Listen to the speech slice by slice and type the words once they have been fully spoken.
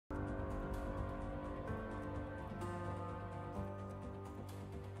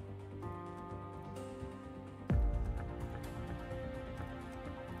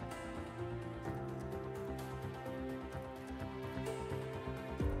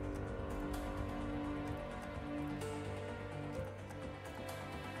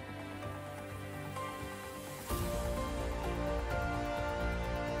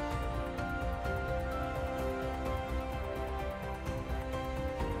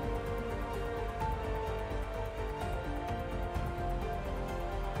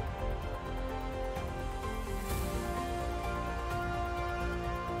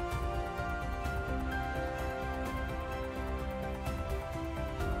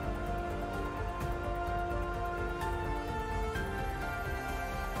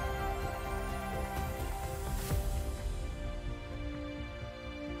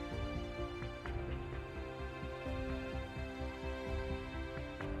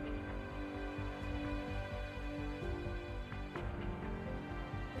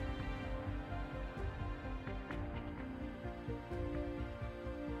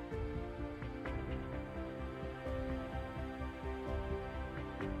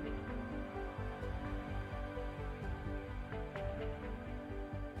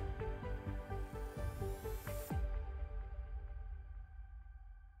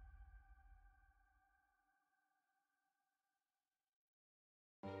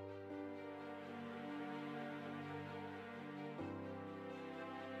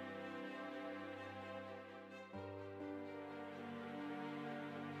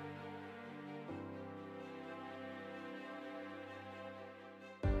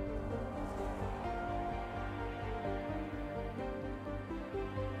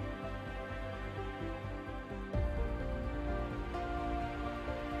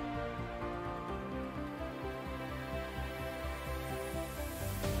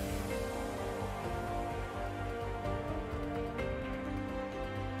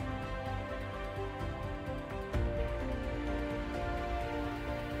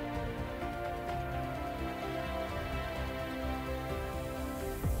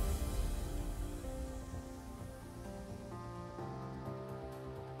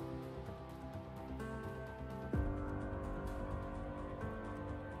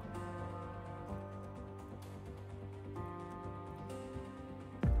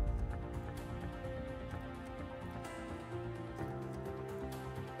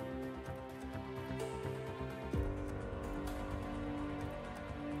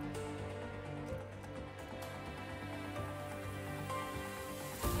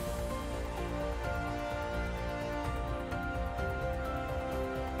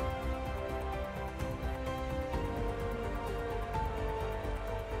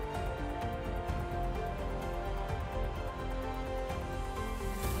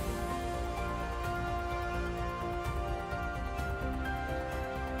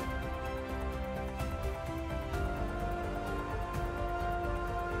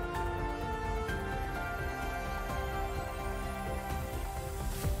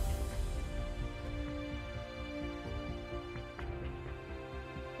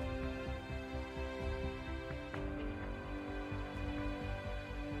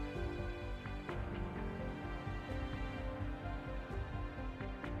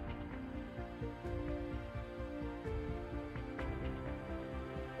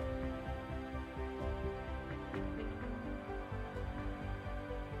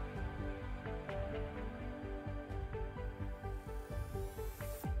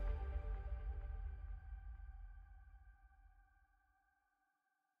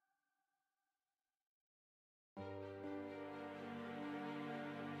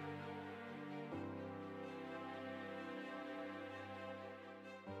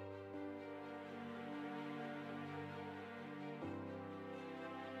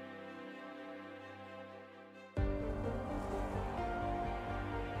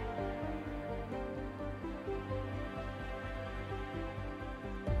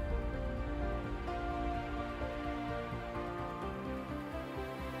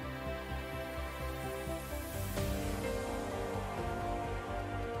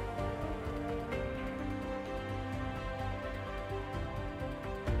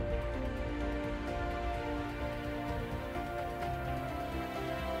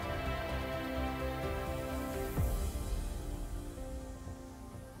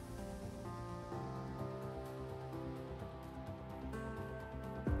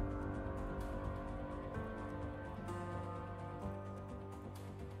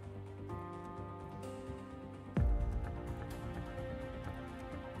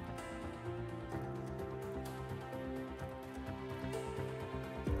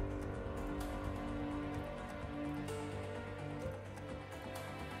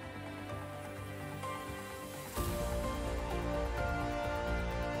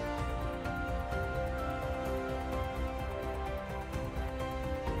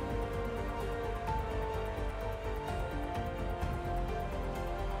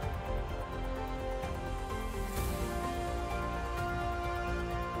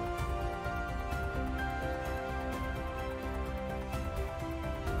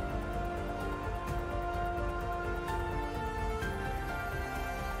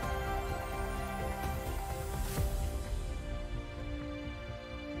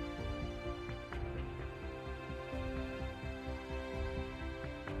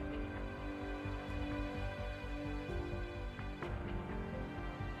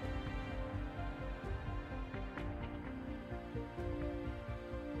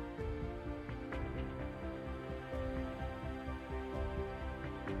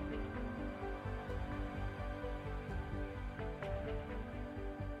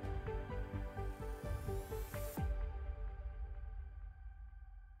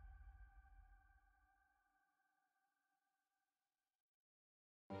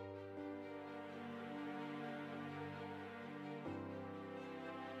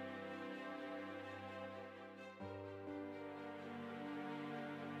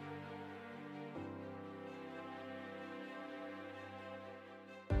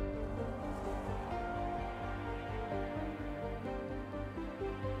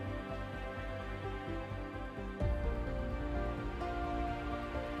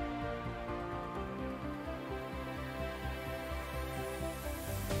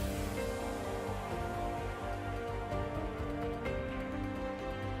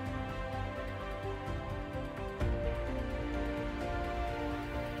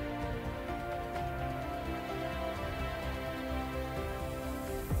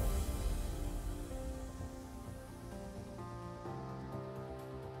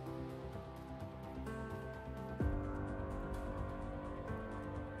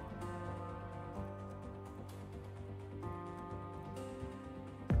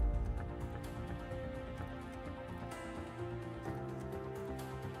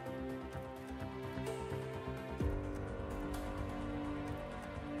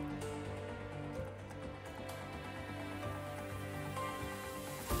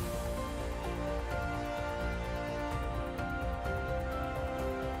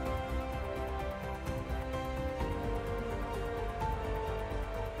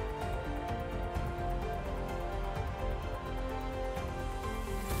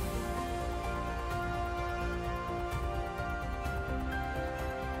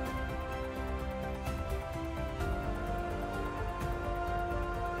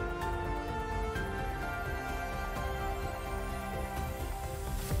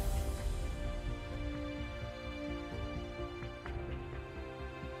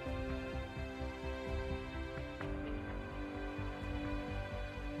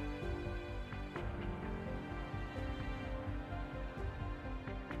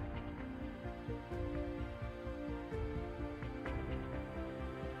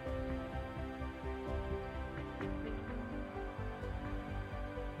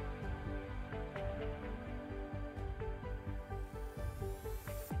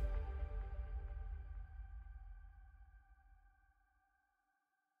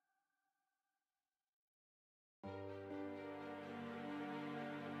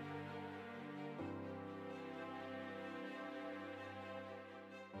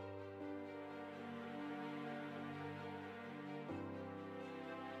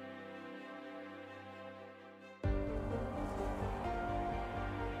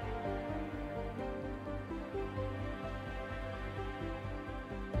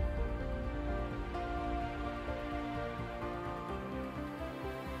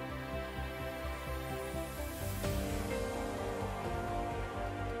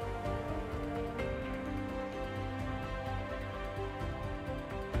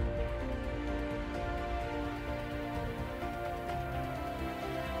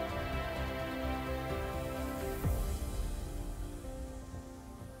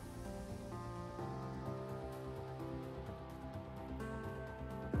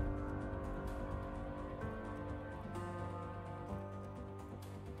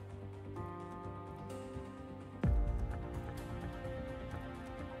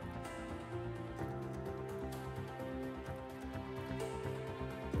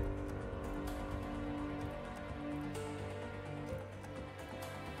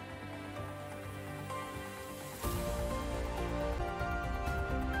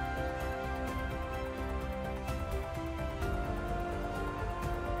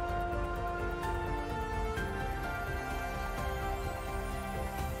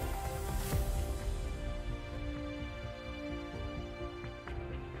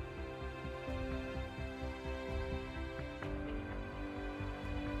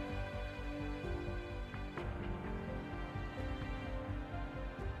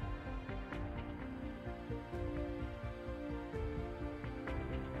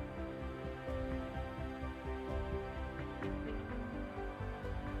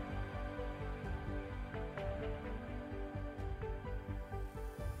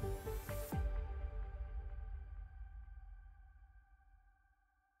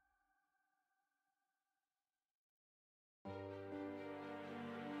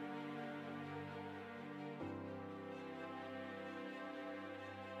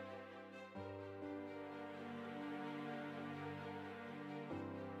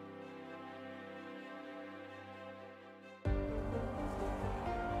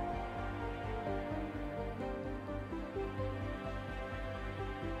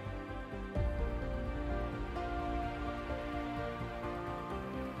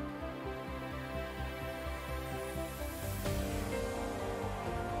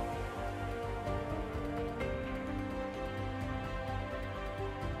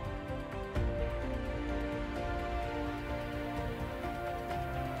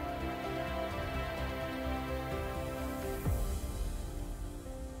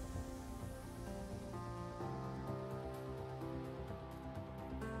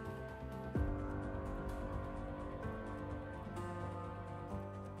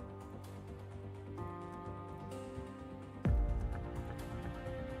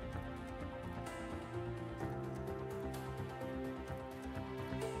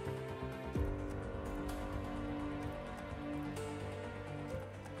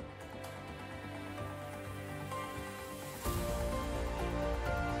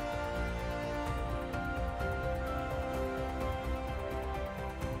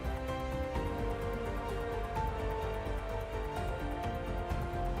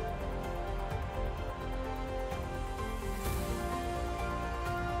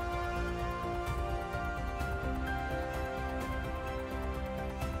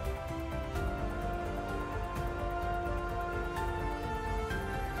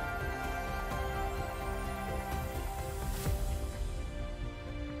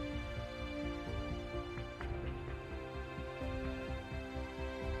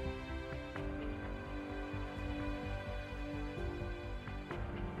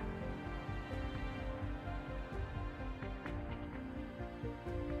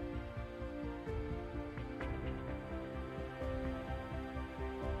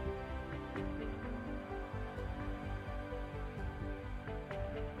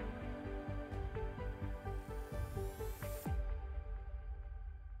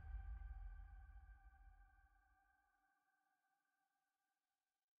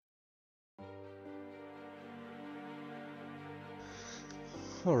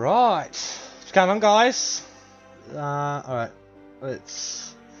Alright, what's going on, guys? Alright,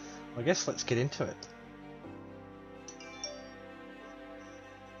 I guess let's get into it.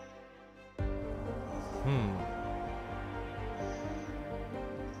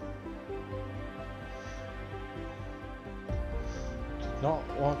 Did not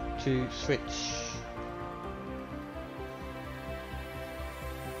want to switch.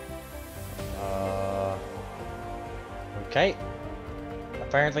 Okay.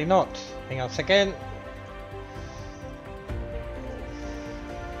 Apparently not. Hang on a second.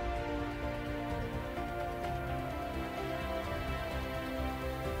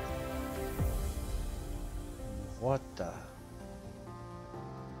 What the?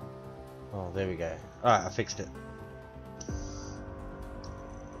 Oh, there we go. Alright, I fixed it.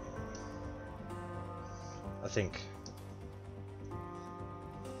 I think.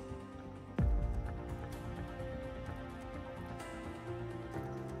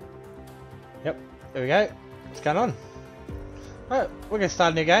 Yep, there we go. What's going on? Alright, we're gonna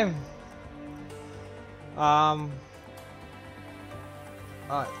start a new game. Alright,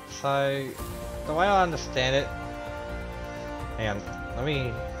 so the way I understand it, hang on, let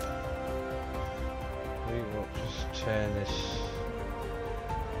me will just turn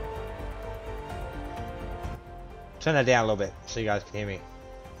that down a little bit so you guys can hear me.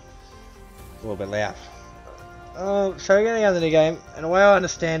 It's a little bit loud. So we're gonna go to the new game, and the way I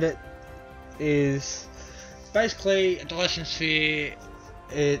understand it is basically a Dyson sphere.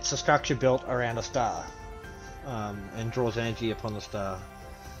 It's a structure built around a star and draws energy upon the star.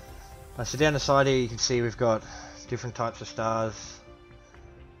 So down the side here you can see we've got different types of stars: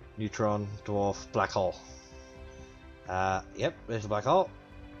 neutron, dwarf, black hole. Yep, there's a black hole.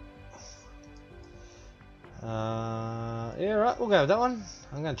 Yeah, right, we'll go with that one.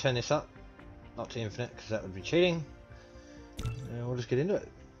 I'm going to turn this up, not to infinite, because that would be cheating. And we'll just get into it.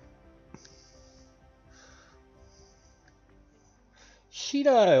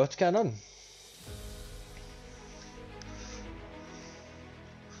 Shido, what's going on?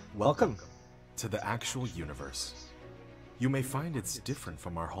 Welcome to the actual universe. You may find it's different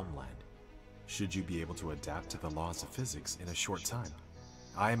from our homeland. Should you be able to adapt to the laws of physics in a short time,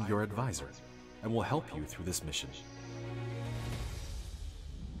 I am your advisor and will help you through this mission.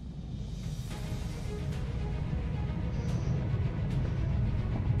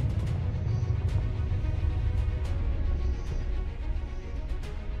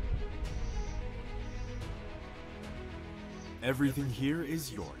 Everything here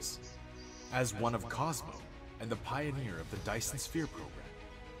is yours. As one of Cosmo and the pioneer of the Dyson Sphere program,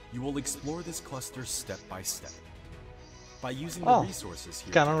 you will explore this cluster step by step. By using the resources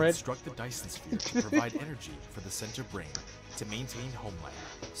here to construct the Dyson Sphere to provide energy for the center brain to maintain homeland,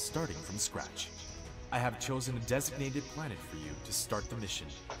 starting from scratch. I have chosen a designated planet for you to start the mission,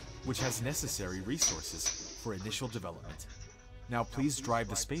 which has necessary resources for initial development. Now please drive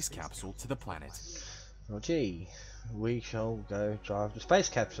the space capsule to the planet. Oh gee, we shall go drive the space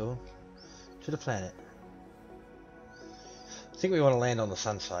capsule to the planet. I think we want to land on the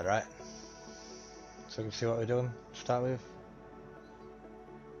sun side, right? So we can see what we're doing to start with.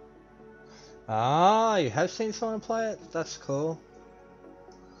 Ah, you have seen someone play it? That's cool.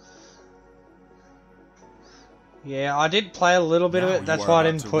 Yeah, I did play a little bit of it. That's why I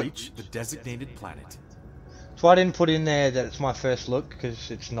didn't put the designated planet. That's why I didn't put in there that it's my first look,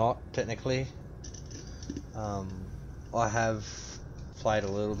 because it's not technically. I have played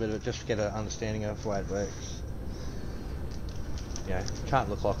a little bit of it just to get an understanding of the way it works. You know, can't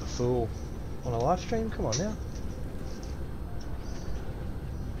look like a fool on a live stream. Come on now.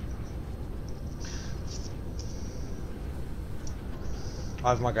 I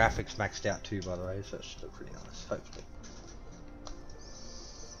have my graphics maxed out too, by the way, so it should look pretty nice, hopefully.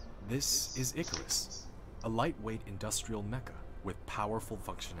 This is Icarus, a lightweight industrial mecha with powerful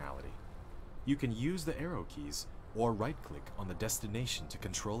functionality. You can use the arrow keys or right-click on the destination to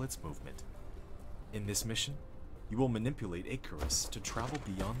control its movement. In this mission, you will manipulate Icarus to travel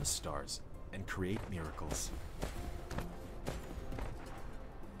beyond the stars and create miracles.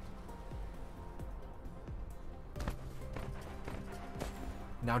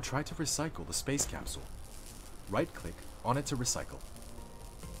 Now try to recycle the space capsule. Right-click on it to recycle.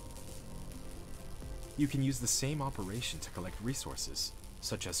 You can use the same operation to collect resources,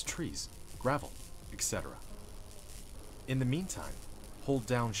 such as trees, gravel, etc. In the meantime, hold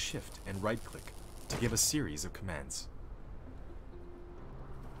down Shift and right-click to give a series of commands.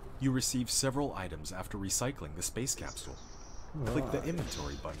 You receive several items after recycling the space capsule. Click the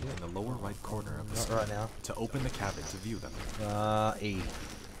inventory button in the lower right corner of the screen to open the cabin to view them. E.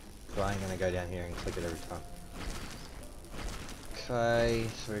 So I'm gonna go down here and click it every time. Okay,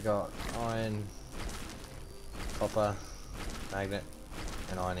 so we got iron, copper, magnet,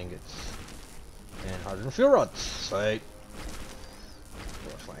 and iron ingots, and hydrogen fuel rods. Sweet.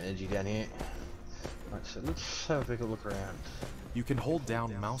 What's my energy down here? Right, so let's have a bigger look around. You can hold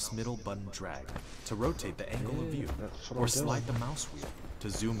down mouse middle button drag to rotate the angle of view, or slide the mouse wheel to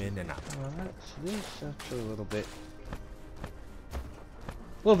zoom in and out. Alright, so this actually a little bit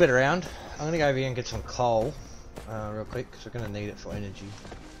around. I'm gonna go over here and get some coal real quick because we're gonna need it for energy.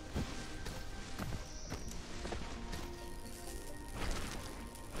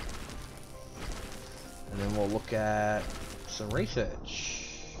 And then we'll look at some research.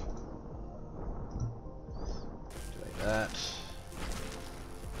 Like that.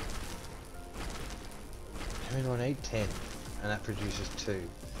 How many do I need? 10. And that produces 2.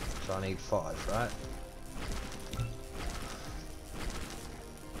 So I need 5, right?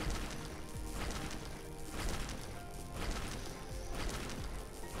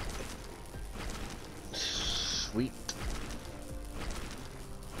 Sweet.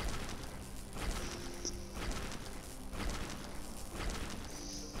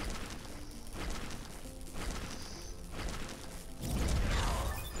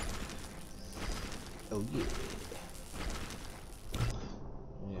 Oh yeah.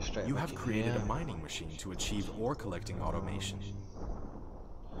 You have created a mining machine to achieve ore collecting automation.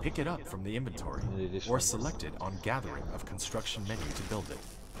 Pick it up from the inventory, or select it on Gathering of Construction menu to build it.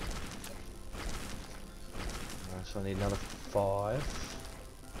 Alright, so I need another 5.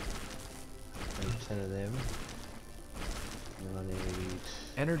 I need 10 of them. And I need...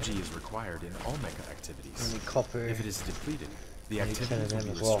 Energy is required in all mecha activities. I need copper. If it is depleted, the activity will be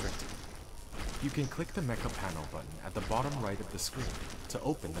restricted. You can click the mecha panel button at the bottom right of the screen to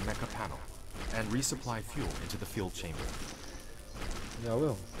open the mecha panel and resupply fuel into the fuel chamber. Yeah, I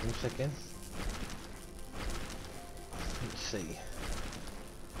will. Give me a second. Let's see.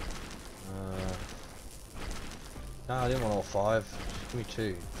 No, I didn't want all 5. Just give me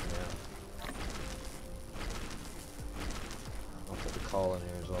 2 for now. I'll put the coal in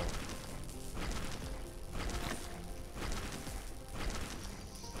here as well.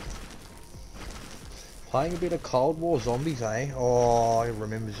 Playing a bit of Cold War Zombies, eh? Oh, I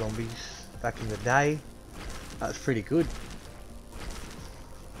remember Zombies back in the day. That was pretty good.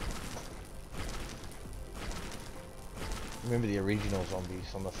 Remember the original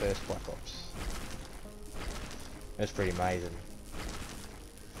Zombies on the first Black Ops. That's pretty amazing.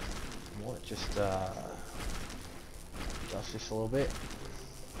 I might just adjust this a little bit.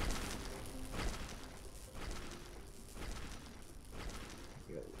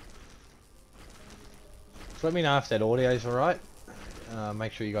 So let me know if that audio is alright.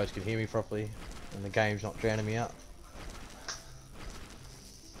 Make sure you guys can hear me properly and the game's not drowning me out.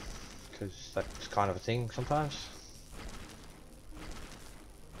 Because that's kind of a thing sometimes.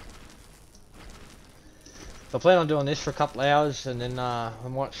 So I plan on doing this for a couple hours and then I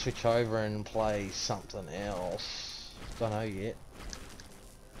might switch over and play something else. Don't know yet.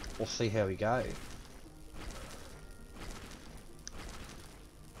 We'll see how we go.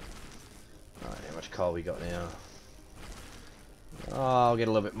 Alright, how much coal we got now? Oh, I'll get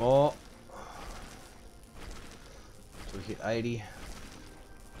a little bit more. So we hit 80.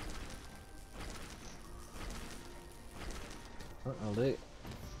 I'll do.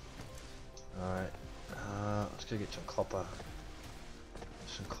 Alright. Let's go get some copper.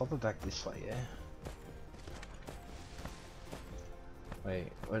 Some copper back this way, yeah? Wait,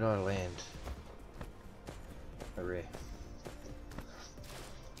 where do I land? Over here.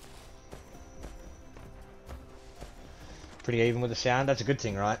 Pretty even with the sound, that's a good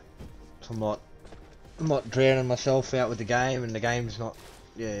thing, right? So I'm not drowning myself out with the game, and the game's not,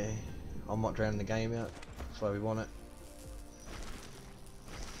 yeah, I'm not drowning the game out. That's why we want it.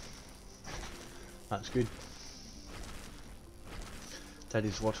 That's good. That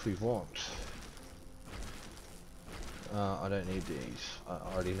is what we want. I don't need these. I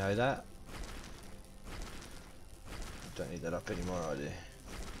already know that. I don't need that up anymore, I do.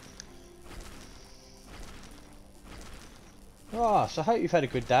 Oh, so I hope you've had a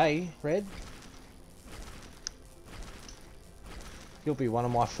good day, Red. You'll be one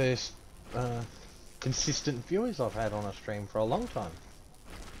of my first consistent viewers I've had on a stream for a long time.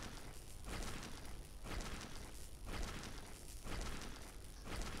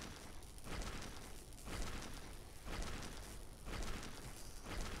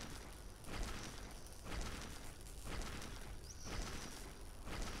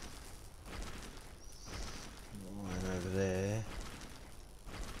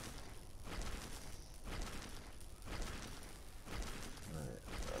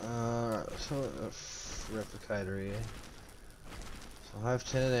 Replicator here. I have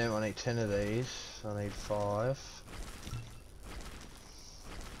 10 of them, I need 10 of these, I need 5.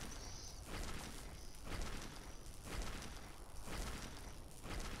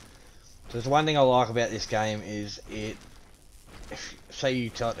 So there's one thing I like about this game is if say you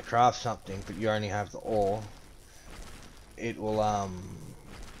tell it to craft something but you only have the ore, it will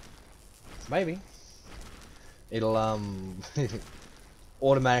maybe it'll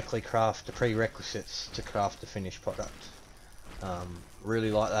automatically craft the prerequisites to craft the finished product.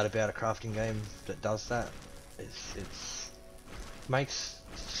 Really like that about a crafting game that does that. It's makes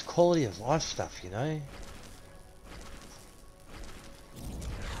it's quality of life stuff, you know.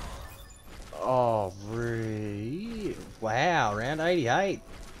 Oh, really? Wow, round 88.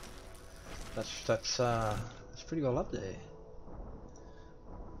 That's pretty well up there.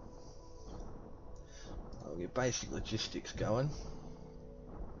 I'll get basic logistics going.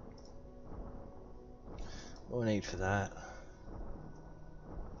 What do we need for that?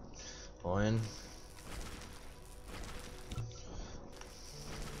 Iron.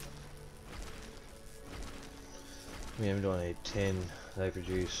 Yeah, do I need 10? They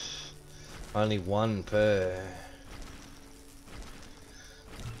produce only 1 per.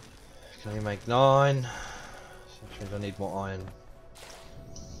 Can only make 9. So that means I need more iron.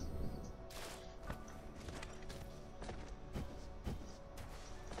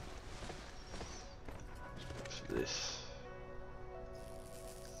 Let's do this.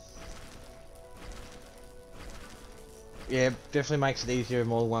 Yeah, definitely makes it easier with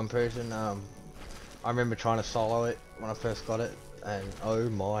more than one person. I remember trying to solo it when I first got it, and oh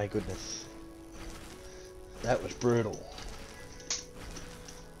my goodness, that was brutal.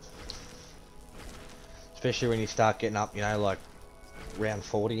 Especially when you start getting up, you know, like round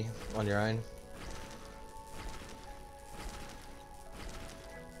 40 on your own.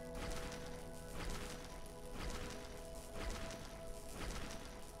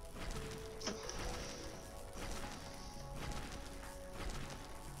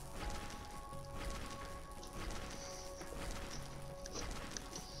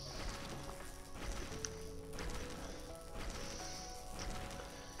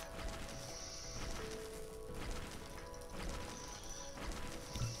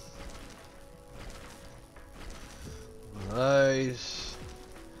 Those.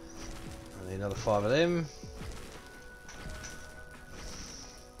 I need another 5 of them.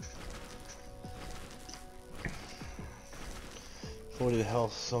 The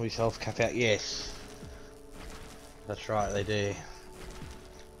health, zombies health cap out. Yes, that's right, they do.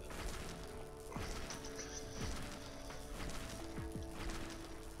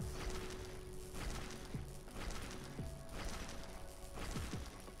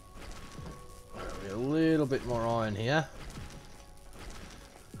 A little bit more iron here.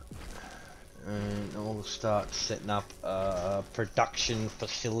 And we'll start setting up a production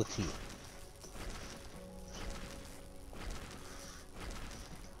facility.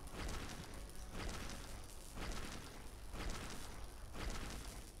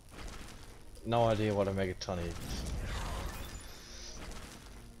 No idea what a megaton is.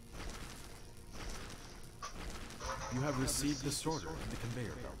 You have received the sorter in the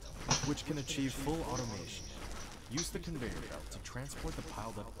conveyor belt, which can achieve full automation. Use the conveyor belt to transport the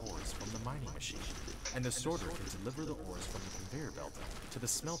piled up ores from the mining machine, and the sorter can deliver the ores from the conveyor belt to the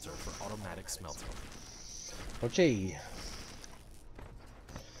smelter for automatic smelting. Oh gee.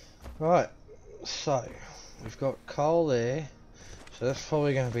 Right, so we've got coal there, so that's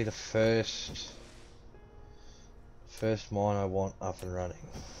probably going to be the first mine I want up and running,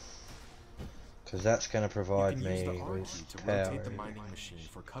 because that's going to provide me with power. Rotate the mining machine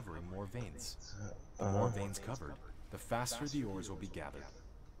for covering more veins. The more veins covered, the faster the ores will be gathered.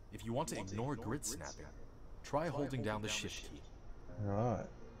 If you want to ignore grid snapping, try holding down the shift key. Right.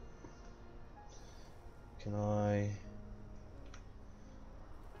 Can I...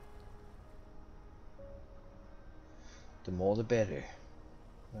 The more the better.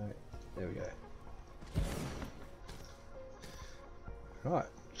 Right, there we go. Right,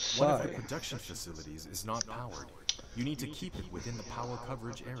 so... One of the production facilities is not powered. You need to keep it within the power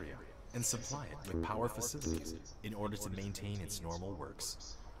coverage area and supply it with power facilities in order to maintain its normal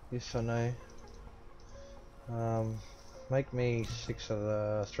works. Yes, I know. Make me 3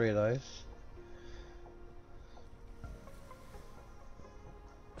 of those.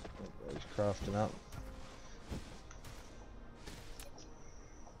 Those crafting up.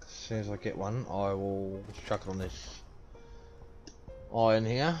 As soon as I get one, I will chuck it on this iron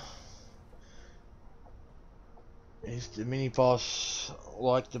here. Is the mini boss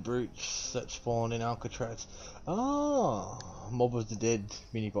like the brutes that spawn in Alcatraz? Ah, Mob of the Dead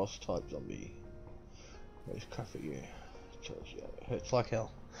mini boss type zombie. Where's crap at you? It hurts like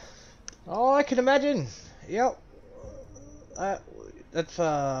hell. Oh, I can imagine. Yep. That's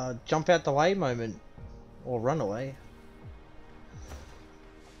a jump out the way moment. Or run away.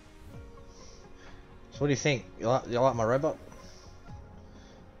 So what do you think? You like my robot?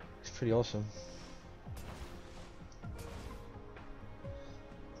 It's pretty awesome.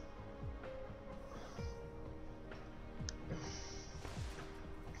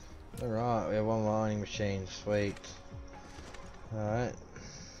 Alright, we have one mining machine, sweet. Alright.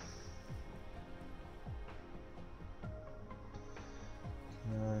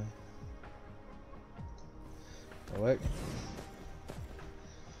 That'll work.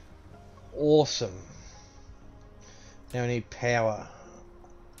 Awesome. Now we need power.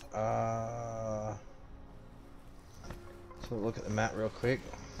 So look at the map real quick.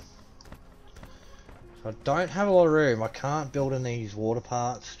 So I don't have a lot of room. I can't build in these water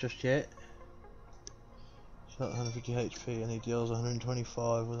parts just yet. So 150 HP and he deals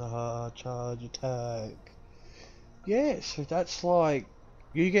 125 with a hard charge attack. Yeah, so that's like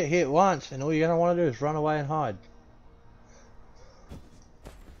you get hit once and all you're gonna want to do is run away and hide.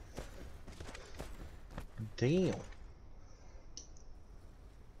 Damn.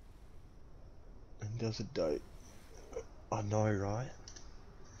 And does it dope? I know, right?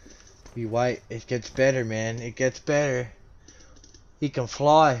 You wait, it gets better, man. It gets better. He can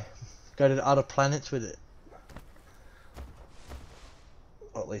fly. Go to the other planets with it.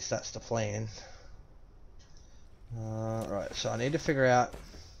 Or at least that's the plan. Right, so I need to figure out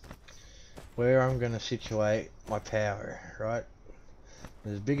where I'm going to situate my power, right?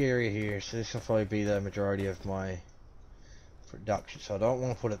 There's a big area here, so this will probably be the majority of my production, so I don't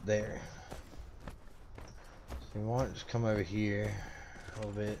want to put it there. So we might just come over here a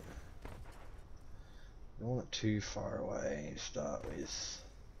little bit. Don't want it too far away to start with.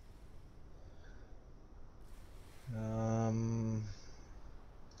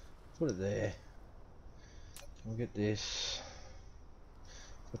 Put it there. We'll get this.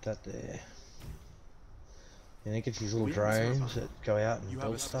 Put that there. And it gets these little drones that go out and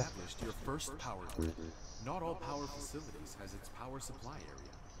build stuff. You have established your first power grid. Not all power facilities has its power supply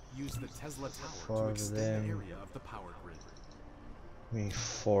area. Use the Tesla tower to extend the area of the power grid. Me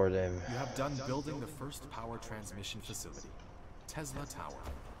 4 of them. You have done building the first power transmission facility, Tesla Tower.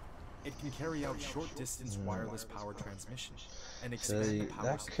 It can carry out short-distance wireless power transmission and expand the power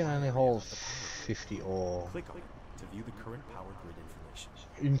that supply can only area hold of the power 50 ore. grid. Click on it to view the current power grid information.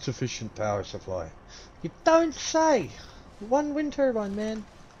 Insufficient power supply. You don't say! One wind turbine, man.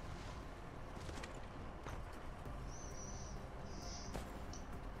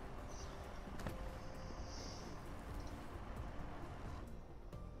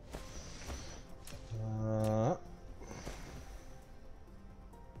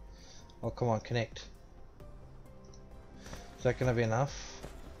 Oh, come on, connect. Is that gonna be enough?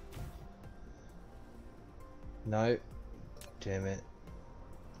 No. Damn it.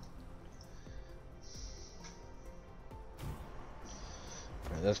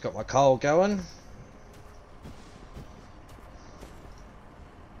 Right, that's got my coal going.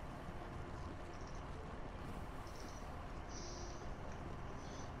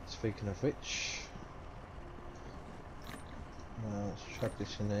 Speaking of which, let's chuck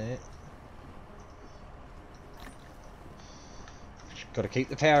this in there. Got to keep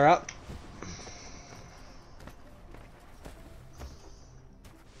the power up.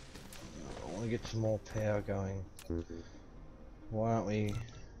 I want to get some more power going. Why aren't we?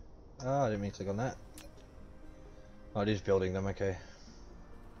 Oh, I didn't mean to click on that. Oh, it is building them, okay.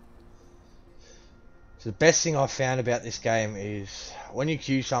 So the best thing I've found about this game is when you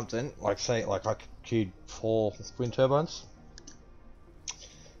queue something, like say, like I queued 4 wind turbines.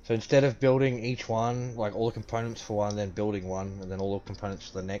 So instead of building each one, like all the components for one, then building one, and then all the components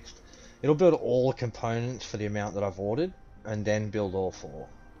for the next, it'll build all the components for the amount that I've ordered, and then build all 4.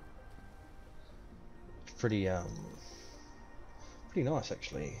 It's pretty nice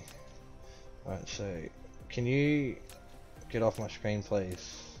actually. Alright, so can you get off my screen,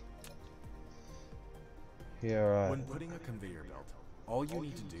 please? Yeah, right. When putting a conveyor belt, all you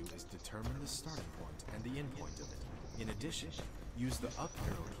need to do is determine the starting point and the end point of it. In addition, use the up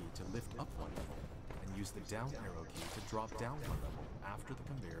arrow key to lift up one level, and use the down arrow key to drop down one level after the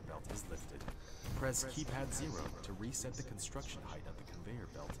conveyor belt is lifted. Press keypad 0 to reset the construction height of the conveyor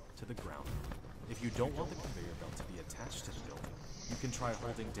belt to the ground. If you don't want the conveyor belt to be attached to the building, you can try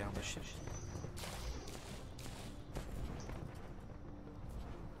holding down the shift key.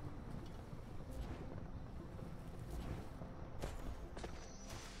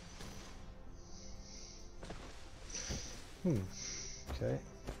 Okay.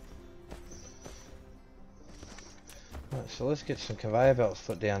 So let's get some conveyor belts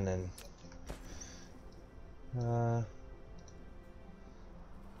put down then.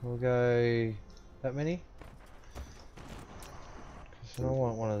 We'll go that many. Because I don't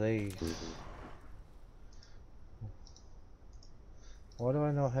want one of these. Why do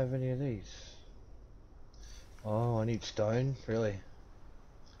I not have any of these? Oh, I need stone, really?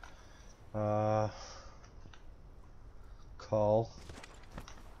 Coal.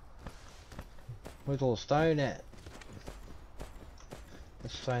 Where's all the stone at?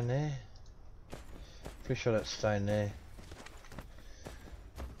 There's stone there. Pretty sure that's stone there.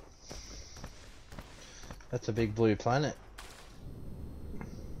 That's a big blue planet.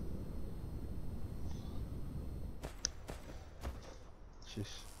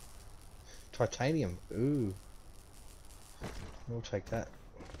 Just titanium. Ooh. We'll take that.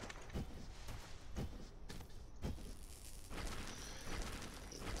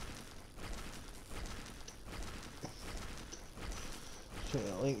 Check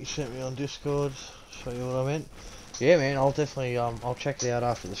that link you sent me on Discord. Show you what I meant. Yeah, man. I'll definitely I'll check it out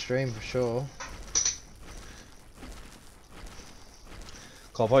after the stream for sure.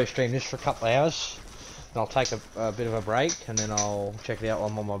 I'll probably stream this for a couple of hours. And I'll take a bit of a break, and then I'll check it out while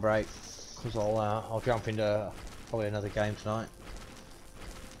I'm on my break. Because I'll jump into probably another game tonight.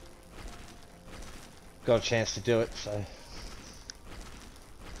 Got a chance to do it, so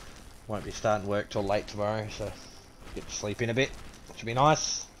won't be starting work till late tomorrow. So get to sleep in a bit, which would be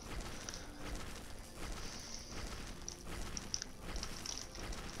nice.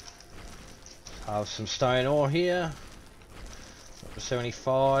 Have some stone ore here. Up to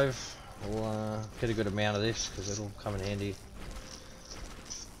 75. We'll get a good amount of this because it'll come in handy.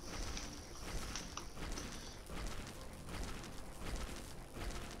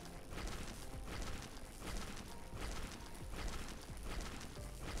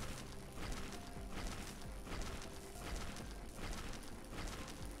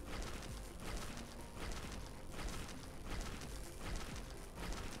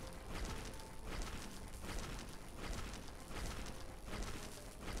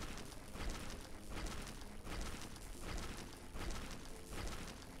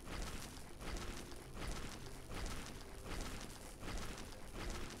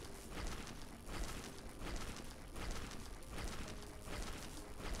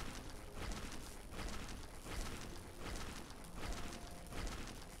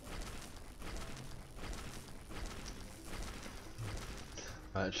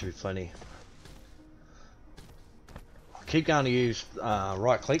 It should be plenty. I keep going to use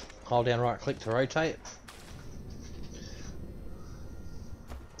right click, hold down right click to rotate.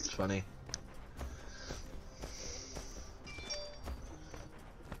 It's funny.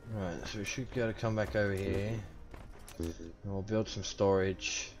 Right, so we should be able to come back over here. And we'll build some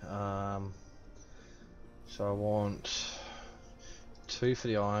storage. So I want 2 for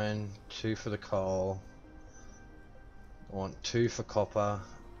the iron, 2 for the coal. I want 2 for copper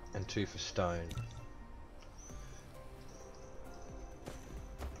and 2 for stone.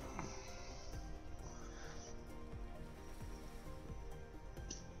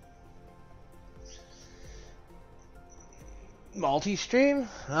 Multi-stream?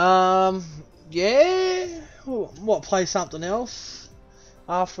 Yeah. What, play something else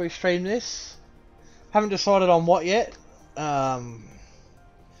after we stream this? Haven't decided on what yet. Got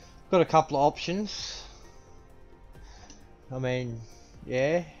a couple of options. I mean,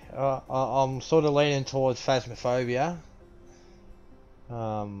 yeah, I'm sort of leaning towards Phasmophobia.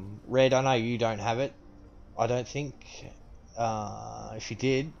 Red, I know you don't have it. I don't think. If you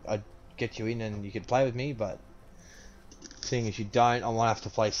did, I'd get you in and you could play with me, but seeing as you don't, I might have to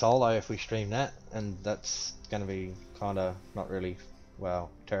play solo if we stream that, and that's going to be kind of not really, well,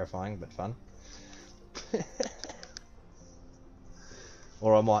 terrifying, but fun.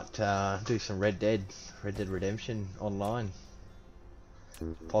 Or I might do some Red Dead Redemption online.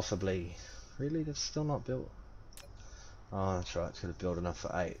 Possibly. Really, that's still not built. Oh, that's right, it's going to build enough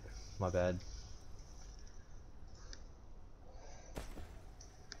for 8. My bad.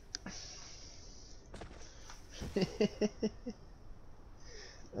 I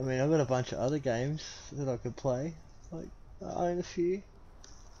mean, I've got a bunch of other games that I could play. Like, I own a few.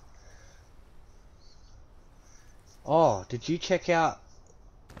 Oh, did you check out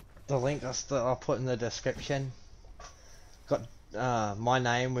the link I'll put in the description? Got my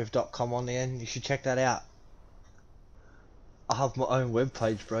name with .com on the end. You should check that out. I have my own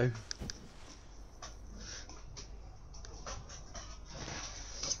webpage, bro.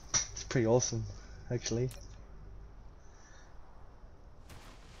 It's pretty awesome, actually.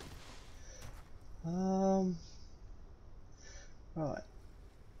 Right.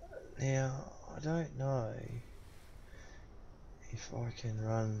 Now, I don't know. if I can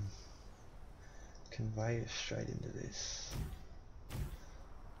run conveyors straight into this.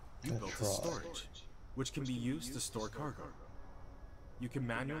 You built a storage, which can be used to store cargo. You can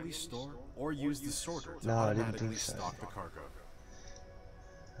manually store or use the sorter to automatically stock the cargo.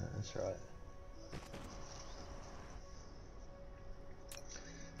 That's right.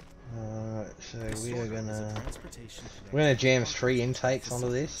 Alright, so we're gonna jam 3 intakes onto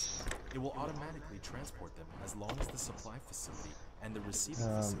this. It will automatically transport them as long as the supply facility and the receiving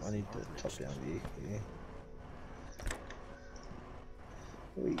facility I need the top down view here.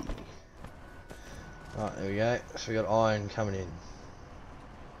 Whee. Right, there we go. So we got iron coming in.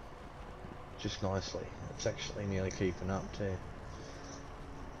 Just nicely. It's actually nearly keeping up too.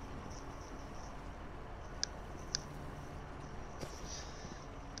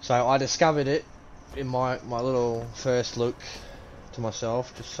 So I discovered it in my little first look to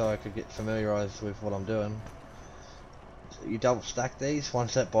myself, just so I could get familiarised with what I'm doing. So you double stack these.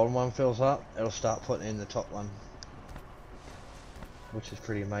 Once that bottom one fills up, it'll start putting in the top one, which is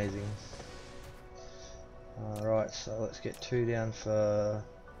pretty amazing. Alright, so let's get 2 down for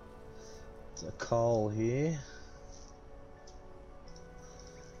the coal here.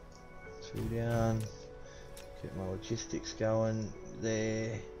 2 down. Get my logistics going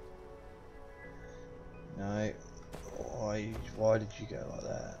there. No. Why did you go like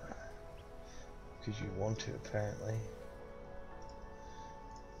that? Because you want to, apparently.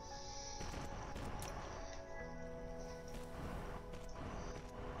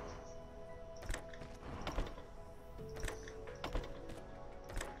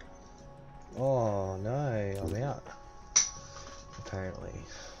 Oh no, I'm out. Apparently.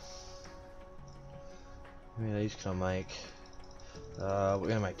 How many of these can I make? We're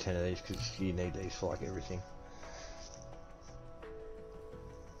gonna make 10 of these because you need these for like everything.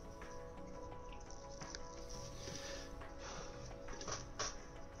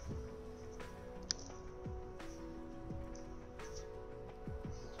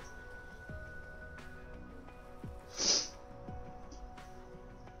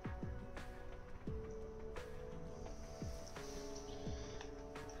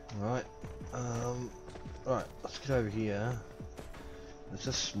 Right, right, let's get over here. There's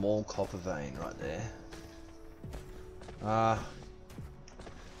a small copper vein right there.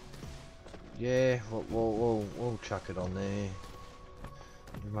 Yeah, we'll chuck it on there.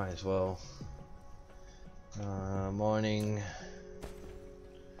 We might as well. Mining.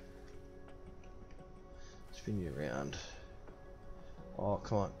 Spin you around. Oh,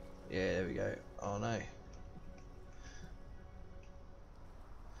 come on. Yeah, there we go. Oh no.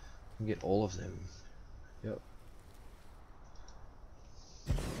 Get all of them. Yep.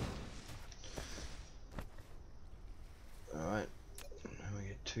 Alright. And we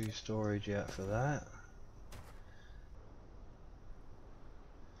get 2 storage out for that.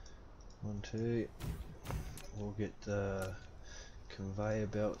 1, 2. We'll get the conveyor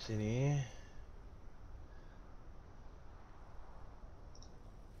belts in here.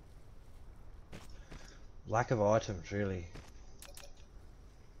 Lack of items, really.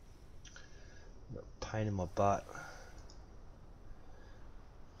 Pain in my butt.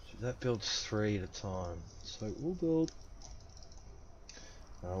 So that builds 3 at a time. So we'll build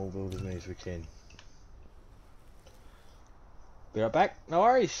as many as we can. Be right back. No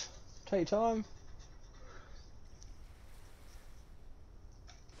worries. Take your time.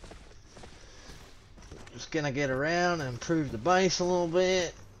 Just gonna get around and improve the base a little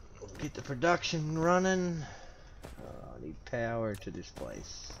bit. Get the production running. I need power to this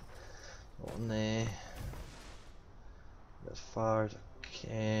place. On there, as far as I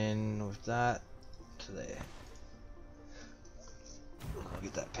can with that to there. I'll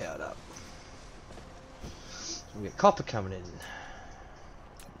get that powered up. So we get copper coming in. I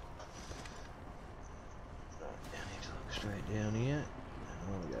need to look straight down here.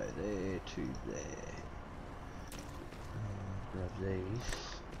 I'll go there to there. Grab these.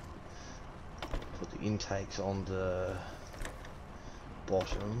 Put the intakes on the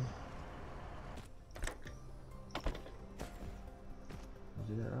bottom.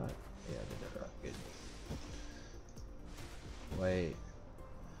 Did that right? Yeah, I did that right. Good. Wait.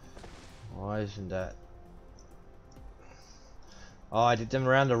 Why isn't that? Oh, I did them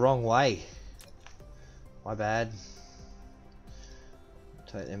around the wrong way. My bad.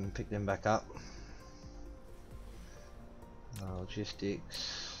 Take them and pick them back up.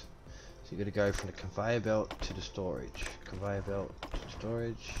 Logistics. So you got to go from the conveyor belt to the storage. Conveyor belt to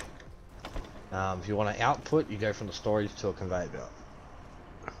storage. If you want to output, you go from the storage to a conveyor belt.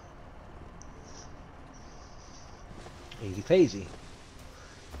 Easy peasy.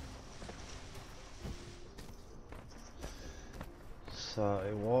 So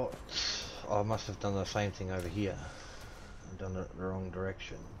what? I must have done the same thing over here. I've done it the wrong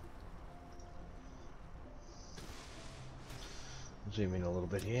direction. Zoom in a little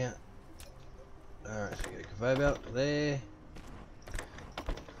bit here. Alright, so get a conveyor belt to there.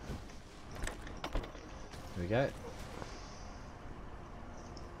 There we go.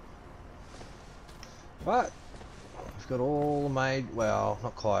 But I've got all made. Well,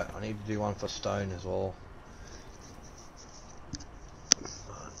 not quite. I need to do one for stone as well.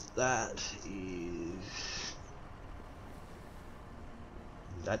 But that is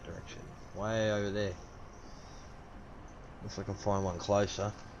in that direction, way over there. If I can find one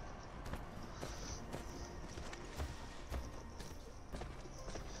closer.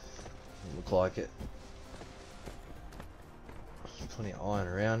 Doesn't look like it. There's plenty of iron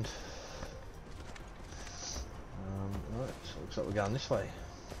around. Right, so it looks like we're going this way.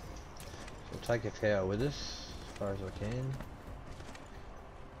 So we'll take our power with us as far as I can.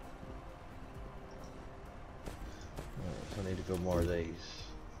 Right, so I need to build more of these.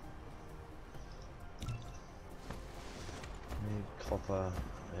 Need copper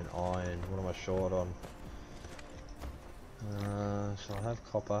and iron. What am I short on? So I have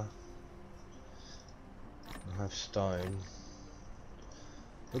copper. I have stone.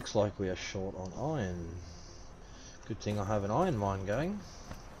 Looks like we are short on iron. Good thing I have an iron mine going.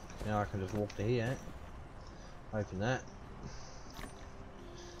 Now I can just walk to here. Open that.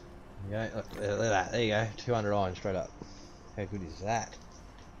 There you go. Look, look at that. There you go. 200 iron straight up. How good is that?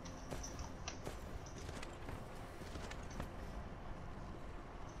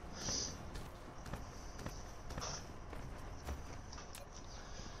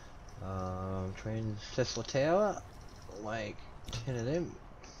 Train Tesla Tower. Like 10 of them.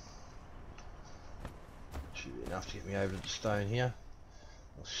 Should be enough to get me over to the stone here.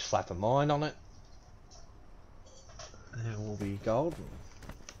 I'll slap a mine on it. And it will be golden.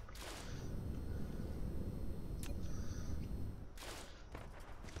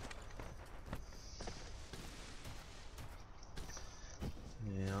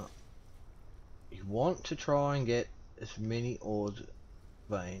 Now, you want to try and get as many ore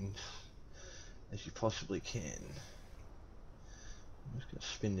veins as you possibly can. I'm just going to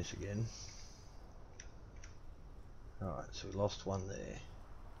spin this again. Alright, so we lost one there.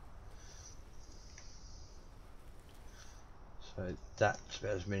 So that's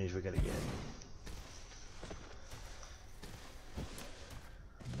about as many as we're going to get.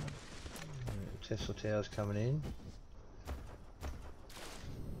 Tesla Tower's coming in.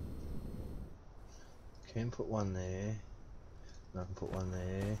 Can put one there. I can put one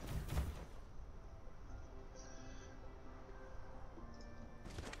there.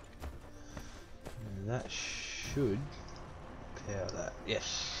 And that should power that.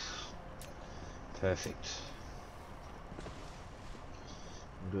 Yes. Perfect.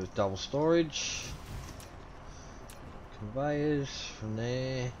 We'll do a double storage. Conveyors from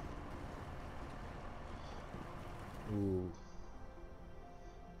there. Ooh.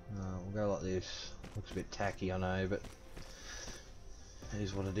 We'll go like this. Looks a bit tacky, I know, but it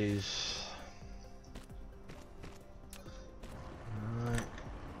is what it is. Alright.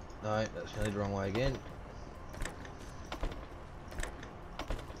 No, that's nearly the wrong way again.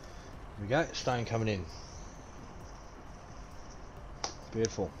 Here we go, stone coming in.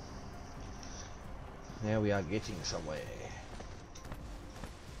 Beautiful. Now we are getting somewhere.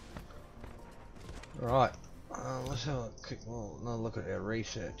 Right, let's have a quick another look at our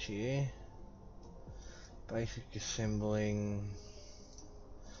research here. Basic assembling,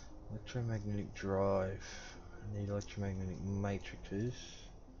 electromagnetic drive. I need electromagnetic matrices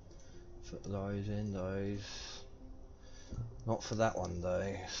for those and those. Not for that one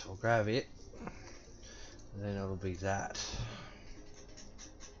though, so I'll grab it and then it'll be that.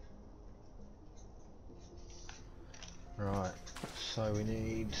 Right, so we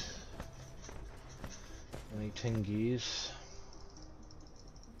need 10 gears.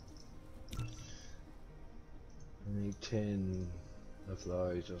 We need 10 of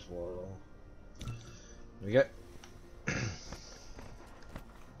those as well. There we go.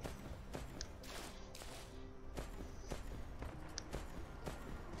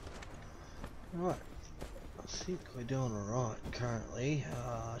 Right, I think we're doing alright currently.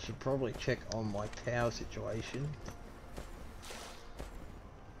 I should probably check on my power situation.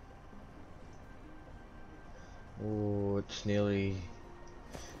 Oh, it's nearly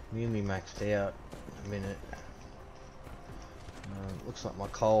maxed out in a minute. Looks like my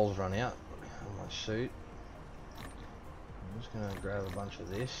coal's run out on my suit. I'm just going to grab a bunch of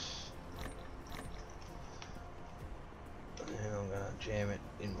this. And I'm going to jam it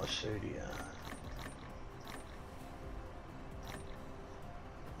in my suit here.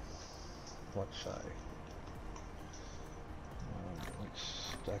 like so.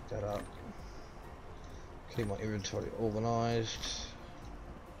 Let's stack that up. Keep my inventory organised.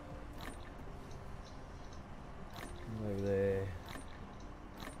 Over there.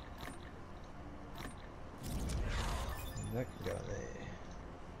 And that can go there.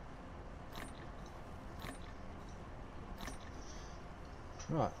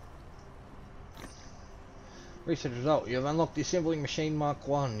 Right. Research result. You have unlocked the assembling machine Mark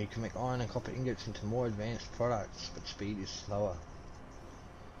 1. You can make iron and copper ingots into more advanced products, but speed is slower.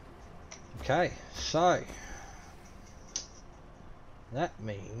 Okay, so that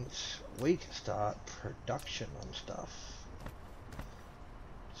means we can start production on stuff.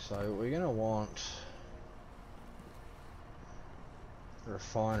 So we're going to want a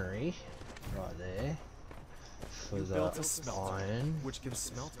refinery right there for you the built a smelter, iron, which can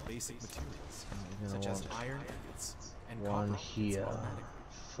smelt basic materials such as iron ingots and one copper here automatically.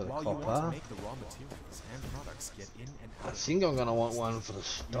 for the While you want to copper. make the raw materials and products get in and out I of think I'm going to want one for the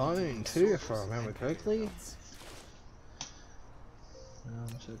stone too, if I remember correctly.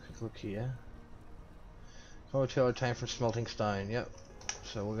 Let's have a quick look here. Copper material obtained from smelting stone, yep.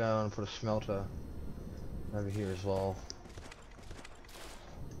 So we'll go and put a smelter over here as well.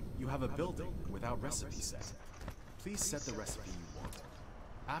 You have a building without recipe set. Please set the recipe you want.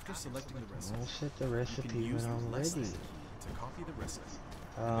 After selecting the recipe, I'll set the recipe you can use when the I'm less than ready. key to copy the recipe,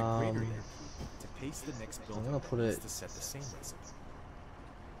 and the greater than key to paste the next building gonna put it to set the same recipe.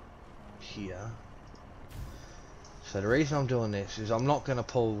 Here. So the reason I'm doing this is I'm not going to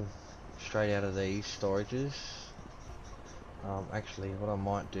pull straight out of these storages. Actually, what I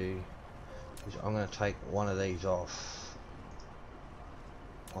might do is I'm going to take one of these off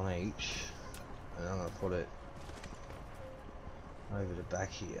on each, and I'm going to put it over the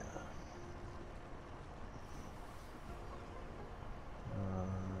back here. Yeah,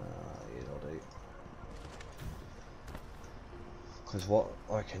 that'll do. Because what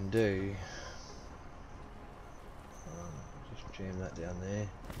I can do, just jam that down there,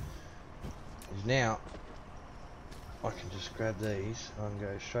 is now I can just grab these and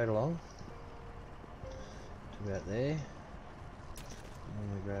go straight along to about there,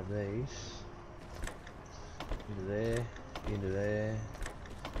 and we grab these into there, into there,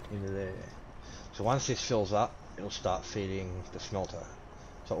 into there. So once this fills up, it'll start feeding the smelter.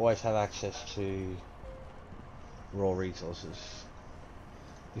 So always have access to raw resources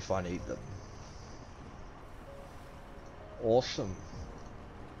if I need them. Awesome.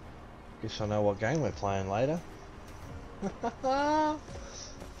 Guess I know what game we're playing later.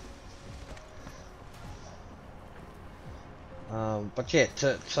 But yeah,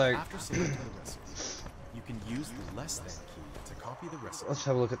 so After selecting the recipe, you can use the less than key to copy the recipe. let's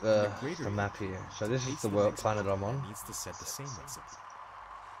have a look at the map here. So this is the world planet I'm on. Needs to set the same recipe.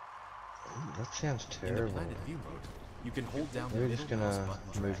 Ooh, that sounds In the terrible. planet view mode, you can hold down the We're middle just mouse gonna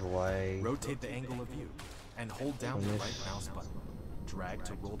button, move drag, away. rotate the angle of view, and hold down the right mouse button. Drag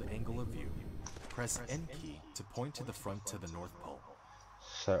to roll the angle of view. Press N key to point to the front to the North Pole.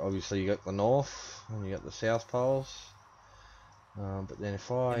 So obviously you got the north and you got the south poles. But then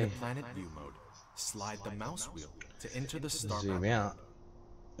if I In the planet view mode, slide the mouse wheel to enter the star zoom map. out,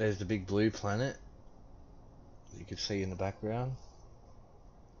 there's the big blue planet you can see in the background.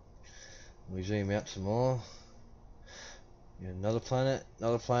 We zoom out some more. You got another planet,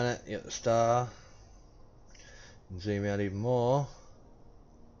 you got the star. And zoom out even more.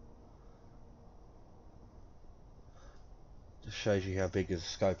 Just shows you how big the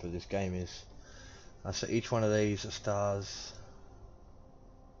scope of this game is. So each one of these are stars,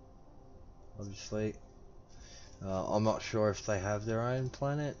 obviously. I'm not sure if they have their own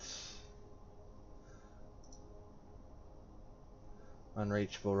planets.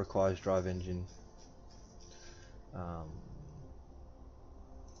 Unreachable, requires drive engine.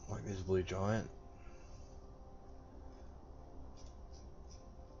 Like there's a blue giant.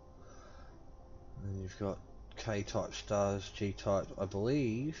 And you've got K-type stars, G-type, I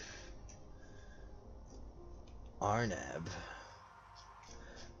believe. Arnab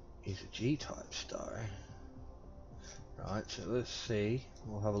is a G-type star. Right, so let's see.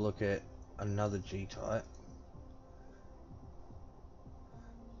 We'll have a look at another G-type.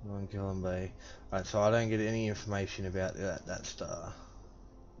 One Killen Bay. Right, so I don't get any information about that star.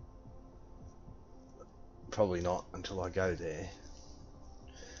 Probably not until I go there.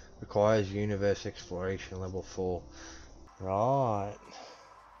 Requires universe exploration level 4. Right.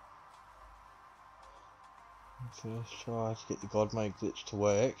 First try to get the God Mode glitch to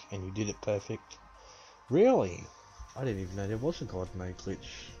work, and you did it perfect. Really? I didn't even know there was a God Mode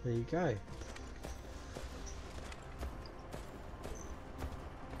glitch. There you go.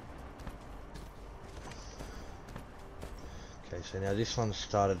 So now this one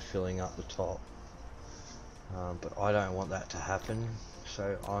started filling up the top, but I don't want that to happen,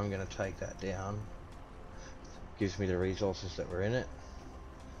 so I'm going to take that down. Gives me the resources that were in it,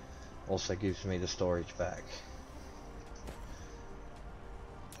 also gives me the storage back.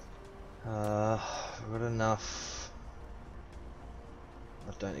 I've got enough.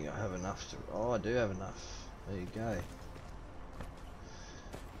 I don't think I have enough to... Oh, I do have enough. There you go.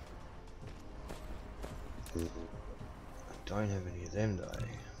 I don't have any of them though,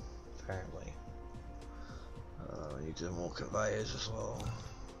 apparently. I need some more conveyors as well.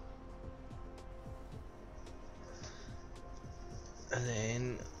 And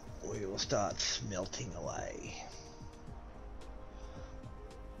then we will start smelting away.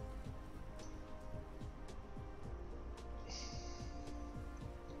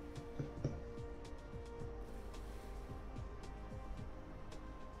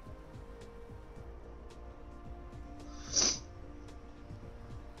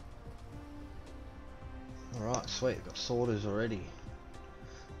 Alright, sweet, got sorters already.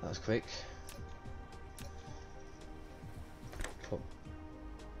 That was quick.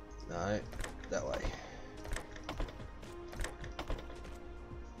 No, that way.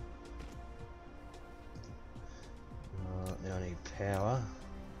 Now I need power.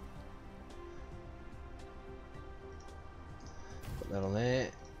 Put that on there.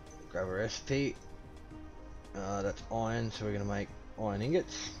 Grab a recipe. That's iron, so we're going to make iron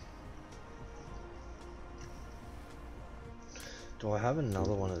ingots. Do I have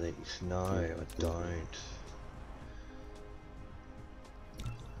another one of these? No, I don't.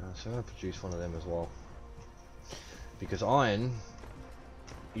 So I'm going to produce one of them as well. Because iron,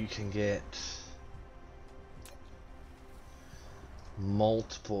 you can get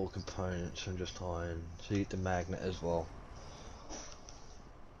multiple components from just iron. So you get the magnet as well.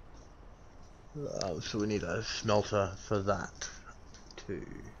 So we need a smelter for that too.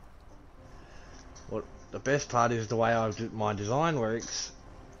 What the best part is, the way my design works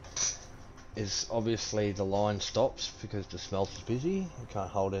is obviously the line stops because the smelter's busy, it can't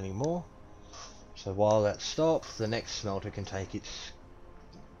hold any more. So while that stops, the next smelter can take its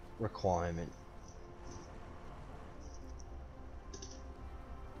requirement.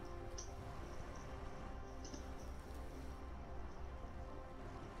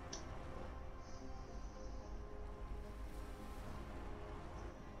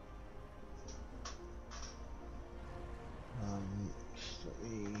 So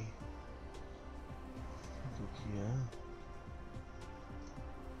let me look here.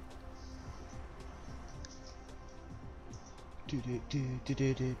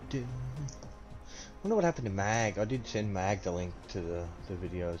 Wonder what happened to Mag. I did send Mag the link to the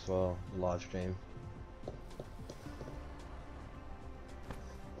video as well, the live stream.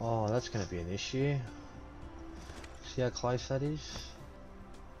 Oh, that's going to be an issue. See how close that is?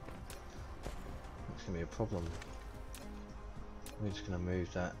 That's going to be a problem. We're just going to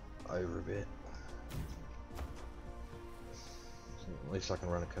move that over a bit. So at least I can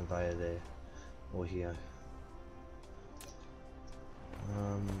run a conveyor there, or here.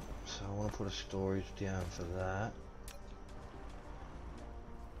 So I want to put a storage down for that.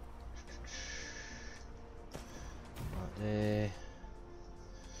 Right there.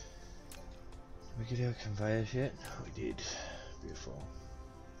 Did we get our conveyors yet? We did. Beautiful.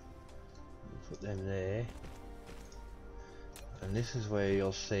 We'll put them there. And this is where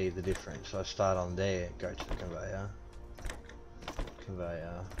you'll see the difference. So I start on there, go to the conveyor.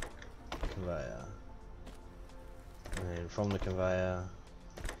 Conveyor. Conveyor. And then from the conveyor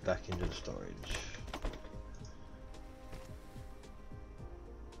back into the storage.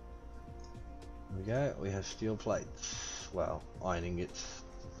 There we go, we have steel plates. Well, iron ingots.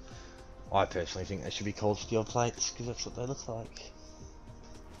 I personally think they should be called steel plates because that's what they look like.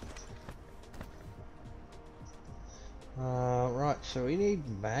 Right, so we need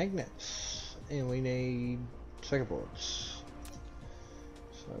magnets and we need circuit boards.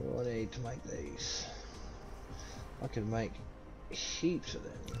 So I need to make these. I could make heaps of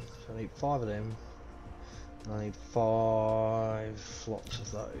them. So I need 5 of them. And I need 5 lots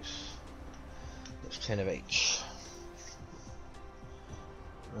of those. That's 10 of each.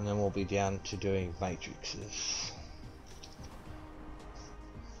 And then we'll be down to doing matrices.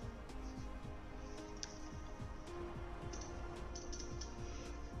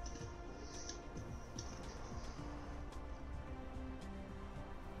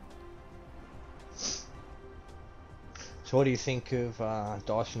 So what do you think of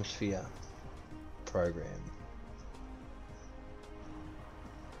Dyson Sphere program?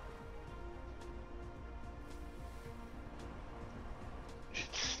 You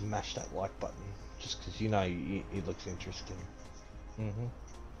should smash that like button just because you know it looks interesting. Mm-hmm.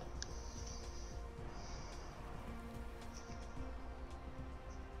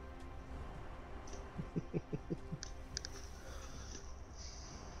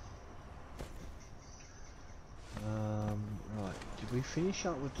 Right, did we finish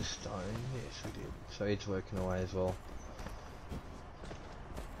up with the stone? Yes, we did. So it's working away as well.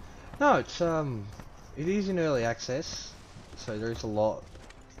 No, it is in early access, so there is a lot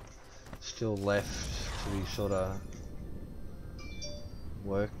still left to be sort of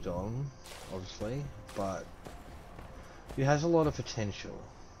worked on, obviously, but it has a lot of potential.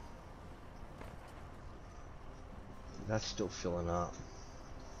 That's still filling up.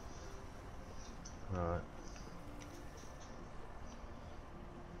 Alright.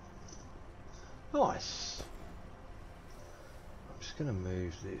 Nice. I'm just gonna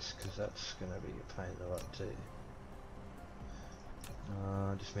move this because that's gonna be a pain in the butt too.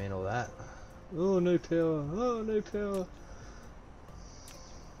 Dismantle that. Oh, no power. Oh, no power.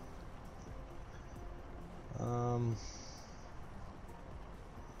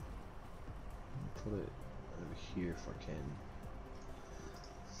 Put it over here if I can.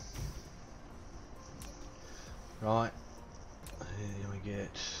 Right. Here we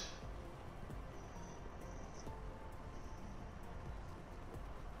get.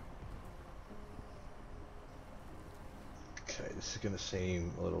 Okay, this is going to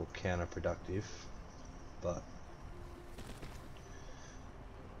seem a little counterproductive, but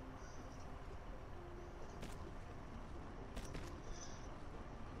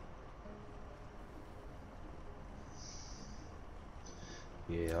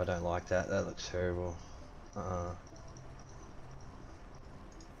yeah, I don't like that. That looks terrible.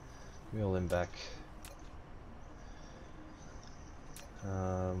 Wheel them back.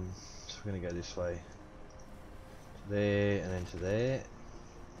 So we're going to go this way. There and then to there.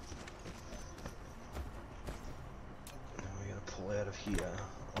 And we're going to pull out of here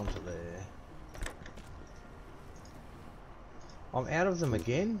onto there. I'm out of them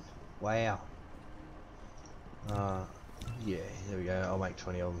again? Wow. Yeah, there we go. I'll make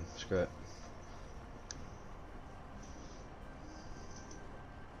 20 of them. Screw it.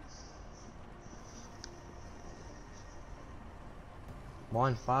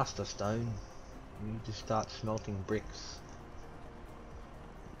 Mine faster, Stone. You need to start smelting bricks.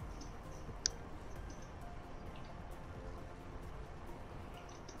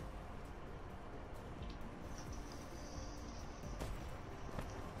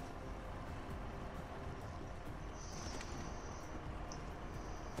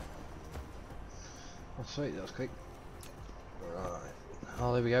 Oh sweet, that was quick. Right.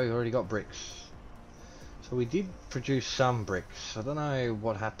 Oh, there we go, we already got bricks. So we did produce some bricks. I don't know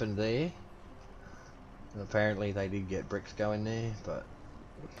what happened there. Apparently they did get bricks going there, but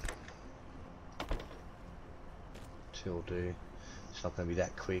still do. It's not going to be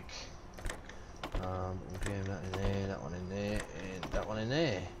that quick. We'll jam that in there, that one in there, and that one in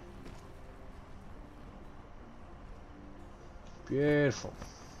there. Beautiful.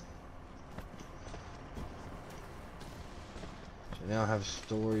 So now I have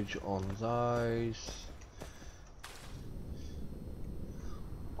storage on those.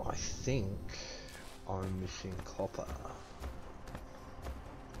 I think I'm missing copper.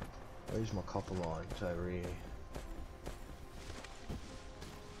 Where's my copper mine? It's over here.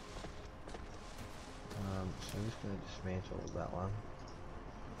 So I'm just going to dismantle that one.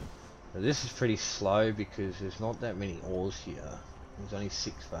 Now this is pretty slow because there's not that many ores here. There's only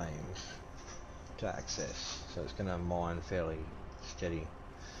 6 veins to access, so it's going to mine fairly steady.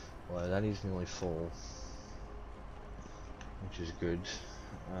 Well, that is nearly full, which is good.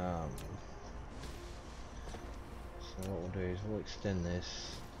 So what we'll do is we'll extend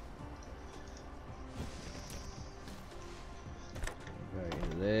this. Go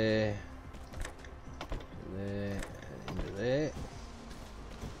into there, and into there.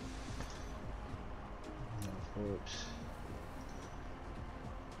 Oops.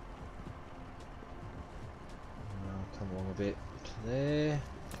 Come along a bit to there.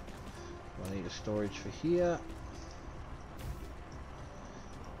 I need a storage for here.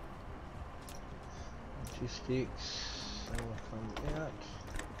 Logistics. So will come out.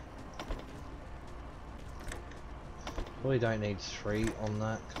 Probably don't need 3 on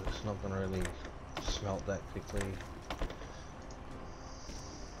that because it's not going to really smelt that quickly.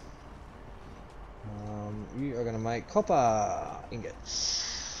 You are going to make copper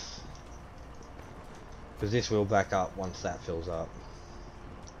ingots because this will back up once that fills up.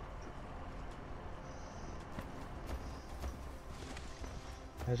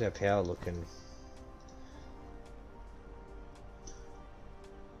 How's our power looking?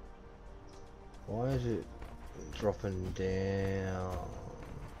 Why is it dropping down.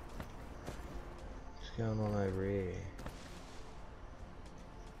 What's going on over here?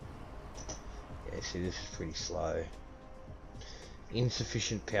 Yeah, see, this is pretty slow.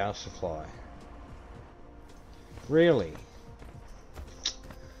 Insufficient power supply. Really?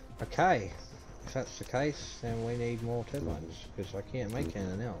 Okay. If that's the case, then we need more turbines, because I can't make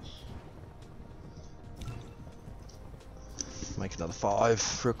anything else. Make another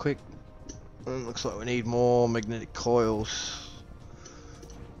 5 real quick. Looks like we need more magnetic coils.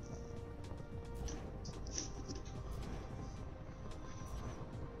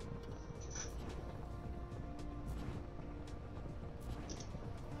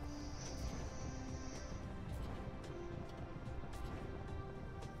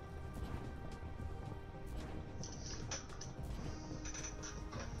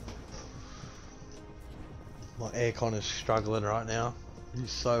 My aircon is struggling right now.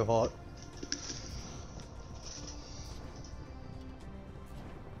 It's so hot.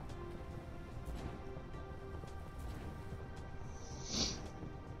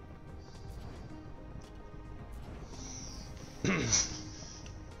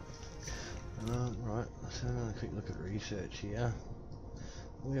 Right, let's have another quick look at research here.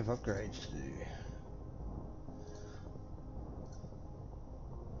 We have upgrades to do.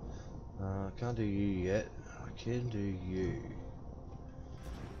 Can't do you yet. I can do you.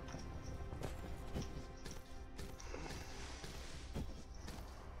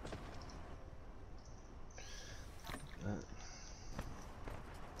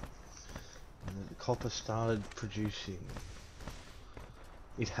 And the copper started producing.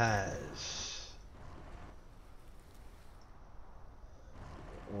 It has.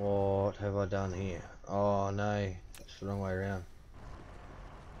 What have I done here? Oh no, it's the wrong way around.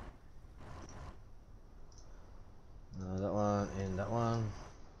 No, that one and that one.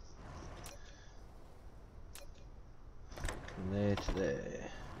 From there to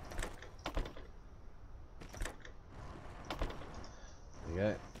there. There we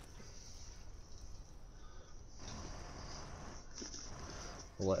go.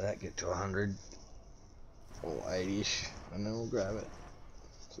 We'll let that get to 100 or 80ish, and then we'll grab it.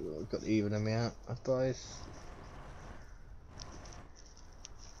 So we've got the even amount of both.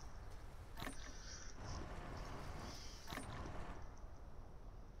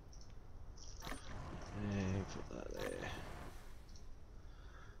 And put that there.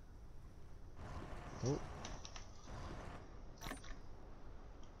 Oh.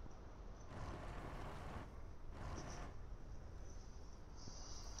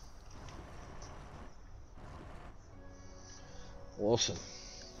 Awesome.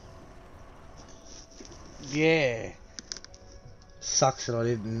 Yeah. Sucks that I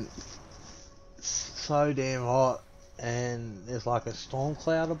didn't. It's so damn hot, and there's like a storm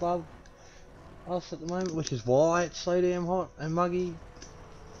cloud above us at the moment, which is why it's so damn hot and muggy.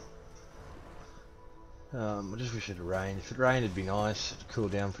 I just wish it had rained. If it rained, it'd be nice. It'd cool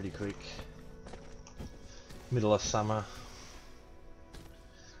down pretty quick. Middle of summer.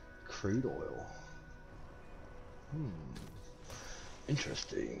 Crude oil.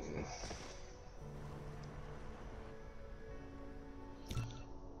 Interesting.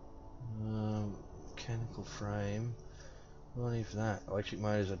 Mechanical frame. What need for that? Electric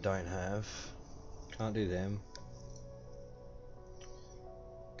motors I don't have. Can't do them.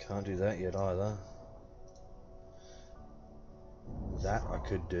 Can't do that yet either. That I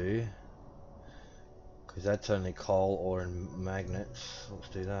could do, because that's only coal or in magnets. Let's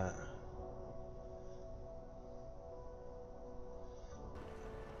do that.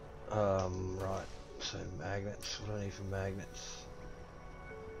 Right, so magnets, what do I need for magnets?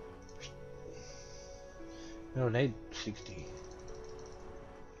 No, I need 60.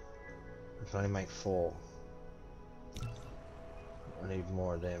 I can only make 4. I need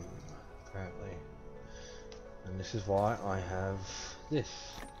more of them, apparently. And this is why I have this.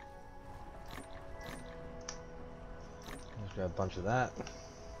 Let's grab a bunch of that.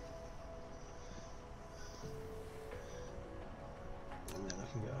 And then I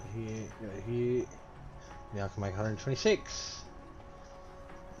can go here. Now I can make 126.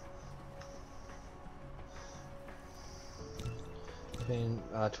 10,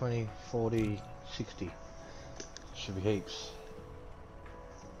 20, 40, 60. Should be heaps.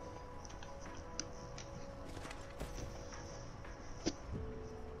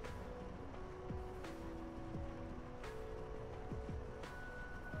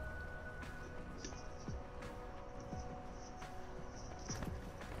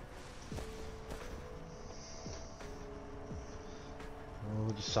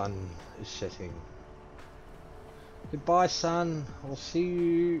 The sun is setting. Goodbye, sun. I'll see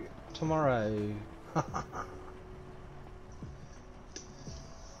you tomorrow.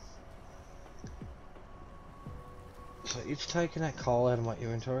 So it's taking that coal out of my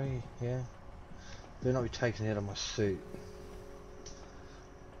inventory, yeah. Better not be taking it out of my suit.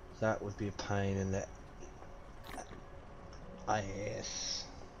 That would be a pain in the ass.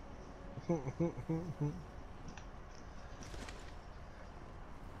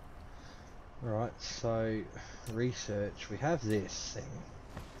 Right, so research. We have this thing.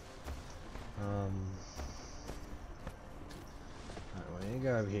 Right, we're gonna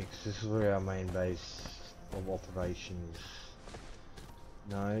go over here because this is where our main base of operations.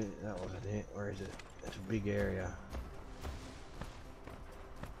 No, that wasn't it. Where is it? It's a big area.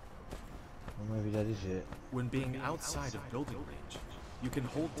 Or maybe that is it. When being outside of building range, you can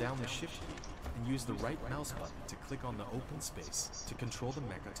hold down the shift key and use the right mouse button to click on the open space to control the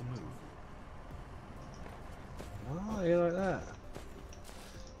mecha to move. Oh, yeah, like that.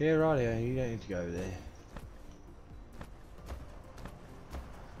 Yeah, right, yeah, you don't need to go over there.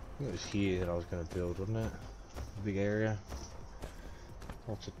 I think it was here that I was going to build, wasn't it? A big area.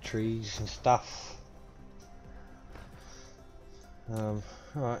 Lots of trees and stuff.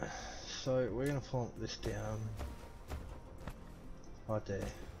 Alright, so we're going to plonk this down. Right there.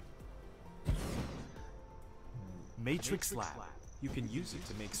 Matrix Lab. You can use it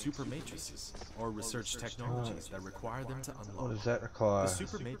to make super matrices or research technologies that require them to unlock. What does that require? The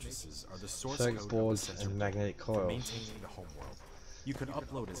super matrices are the source Circuit code boards of the center and magnetic brain for coils. maintaining the homeworld. You can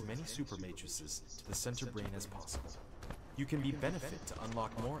upload as many super matrices to the center brain as possible. You can be benefit to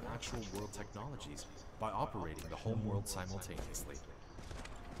unlock more actual world technologies by operating the homeworld simultaneously.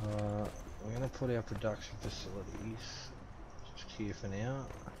 We're going to put our production facilities just here for now.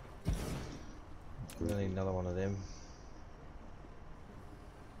 We're going to need another one of them.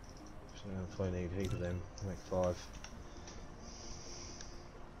 So I probably need a heap of them to make 5.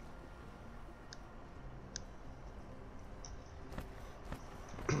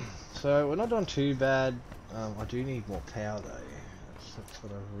 So we're not doing too bad. I do need more power though. That's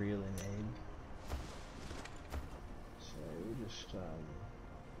what I really need. So we'll just get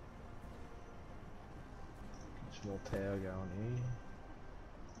some more power going here.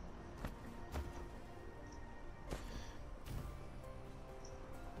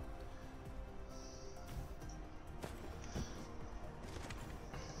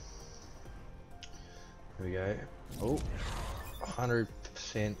 There we go. Oh, 100%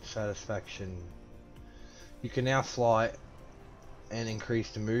 satisfaction. You can now fly and increase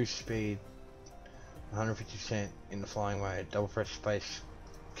the move speed 150% in the flying mode. Double press space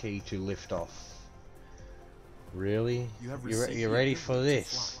key to lift off. Really? You're ready for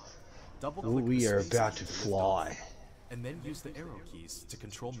this? Ooh, we are about to fly. And then use the arrow keys to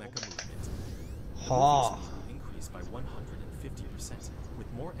control mecha movement. Ha! Increase by 150%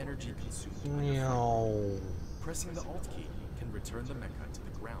 with more energy consumed. No. Pressing the Alt key can return the mecha to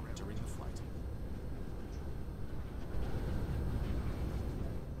the ground during the flight.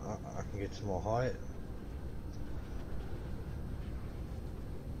 I can get some more height.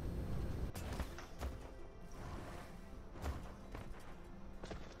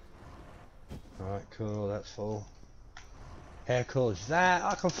 Alright, cool, that's full. How cool is that?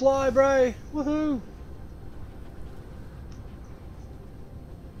 I can fly, bro! Woohoo!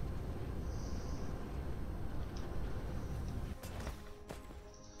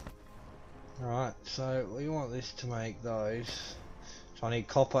 Alright, so we want this to make those. So I need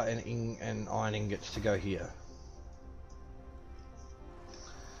copper and iron ingots to go here.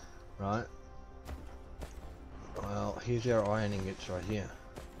 Right. Well, here's our iron ingots right here.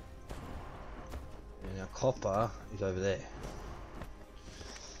 And our copper is over there.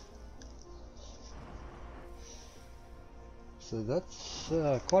 So that's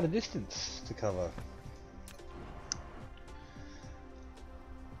quite a distance to cover.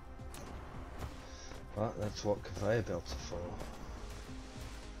 Right, that's what conveyor belts are for.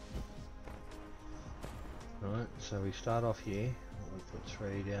 Right, so we start off here. We put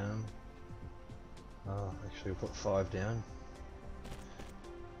 3 down. Oh, actually we'll put 5 down.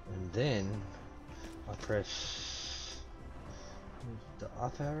 And then I press the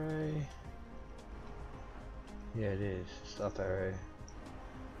up arrow. Yeah, it is. It's the up arrow.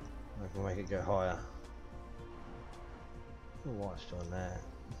 I can make it go higher. I don't know why it's doing that.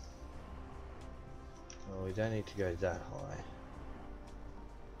 Well, we don't need to go that high.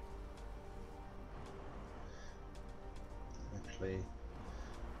 Actually,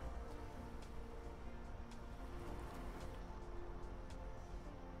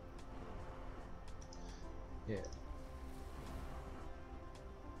 yeah.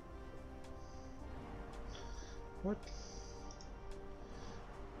 What?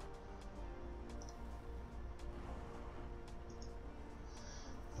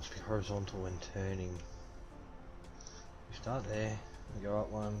 Must be horizontal when turning. Start there, go up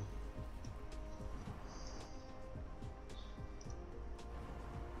one.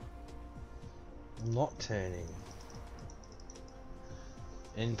 I'm not turning.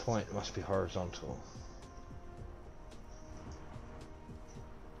 Endpoint must be horizontal.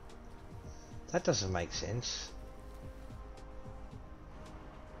 That doesn't make sense.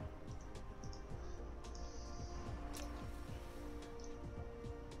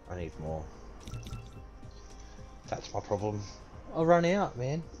 I need more. That's my problem. I'll run out,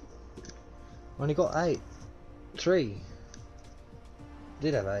 man. Only got 8. 3.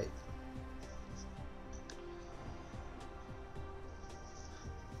 Did have 8.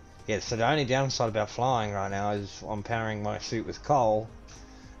 Yeah, so the only downside about flying right now is I'm powering my suit with coal,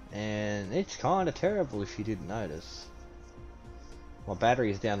 and it's kind of terrible if you didn't notice. My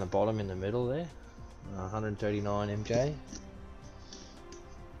battery is down the bottom in the middle there, 139 MJ.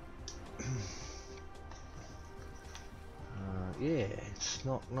 Yeah, it's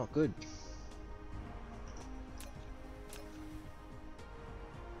not good.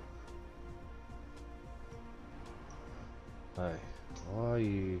 Oh, why are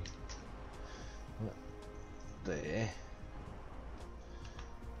you there?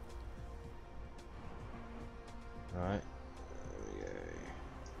 Right, there we go.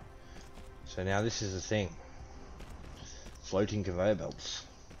 So now this is the thing. Floating conveyor belts.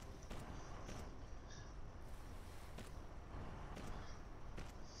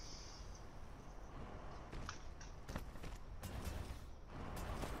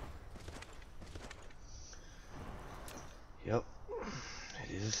 Yep,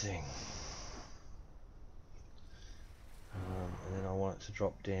 it is a thing. And then I want it to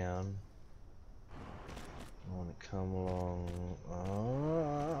drop down. I want to come along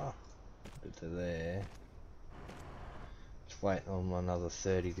to there. Just waiting on another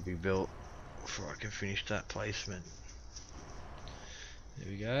 30 to be built before I can finish that placement. There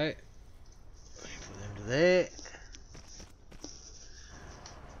we go. Put them to there.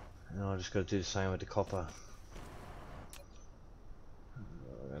 And I just got to do the same with the copper.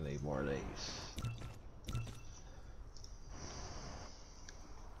 I'm gonna need more of these.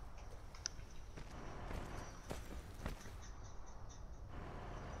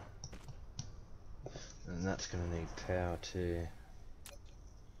 And that's gonna need power too.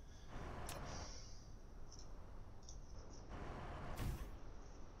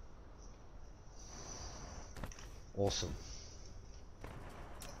 Awesome.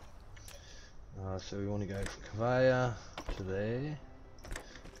 So we want to go from conveyor to there,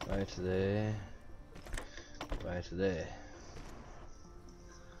 conveyor to there, conveyor to there.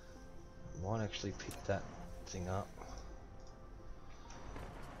 I might actually pick that thing up.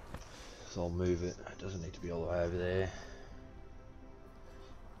 So I'll move it. It doesn't need to be all the way over there.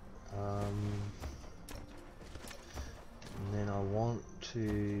 And then I want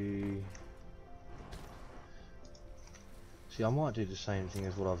to see. I might do the same thing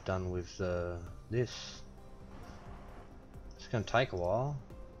as what I've done with this. It's going to take a while,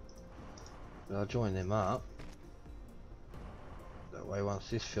 but I'll join them up. That way, once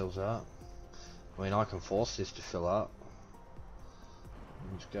this fills up, I mean, I can force this to fill up.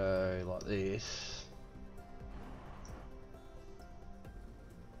 Just go like this.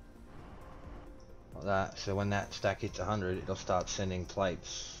 Like that. So when that stack hits 100, it'll start sending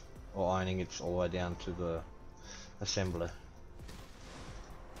plates or ironing it all the way down to the assembler.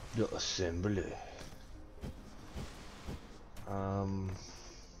 The assembly.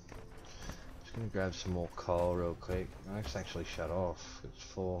 Just gonna grab some more coal real quick. It's actually shut off. It's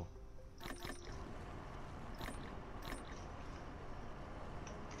 4.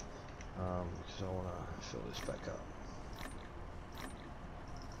 Because I want to fill this back up.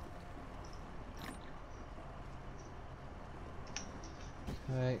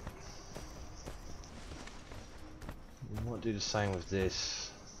 Okay. We might do the same with this.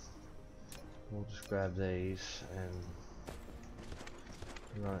 We'll just grab these and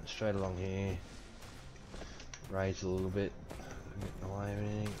run it straight along here. Raise a little bit. Get in the way of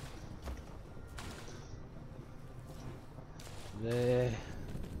anything. There.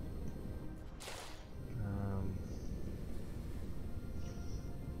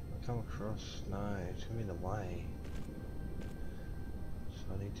 Come across? No, it's gonna be in the way. So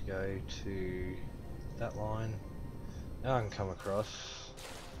I need to go to that line. Now I can come across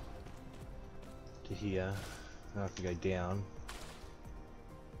to here. Now I have to go down.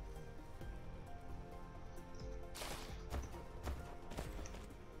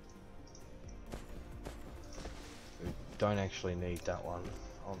 We don't actually need that one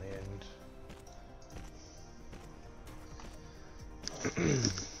on the end.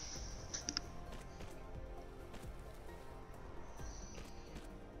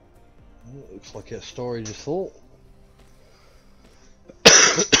 Looks like our storage is full.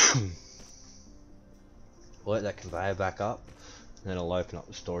 Let that conveyor back up, and then I'll open up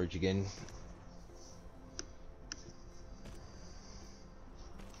the storage again.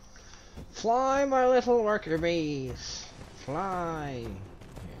 Fly, my little worker bees! Fly!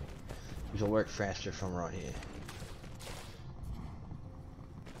 These will work faster from right here.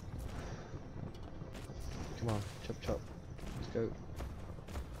 Come on, chop chop. Let's go.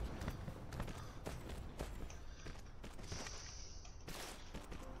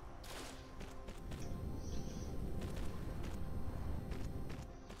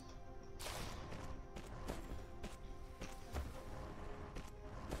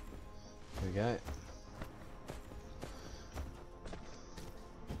 Here we go.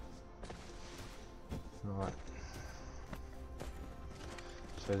 Right.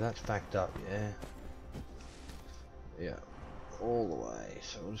 So that's backed up, yeah? Yeah. All the way.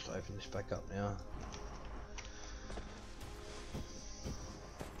 So we'll just open this back up now.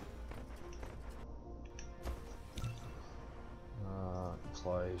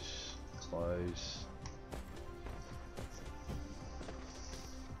 Close. Close.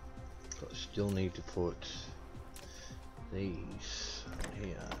 But still need to put these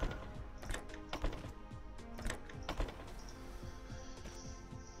here.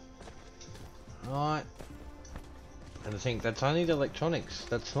 Right. And I think that's only the electronics,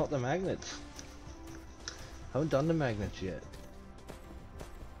 that's not the magnets. I haven't done the magnets yet.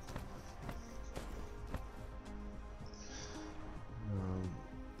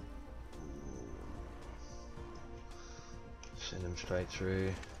 Send them straight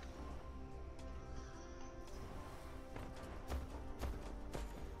through.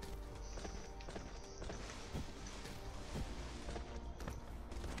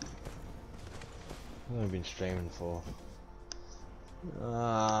 I've only been streaming for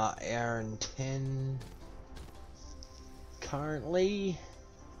hour and 10 currently.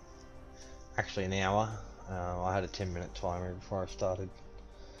 Actually an hour. I had a 10-minute timer before I started.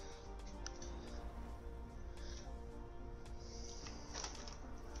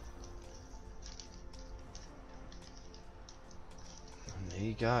 And there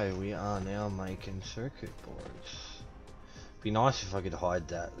you go, we are now making circuit boards. Be nice if I could hide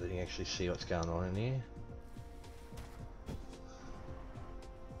that, then you actually see what's going on in here.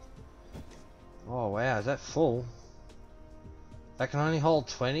 Oh wow, is that full? That can only hold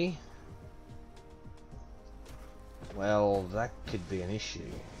 20? Well, that could be an issue.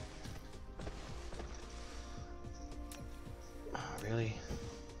 Oh, really?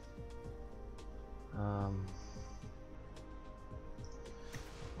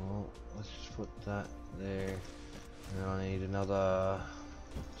 Well, let's just put that there. And I need another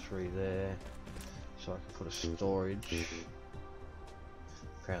 3 there, so I can put a storage.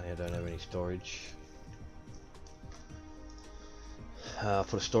 Apparently I don't have any storage. I'll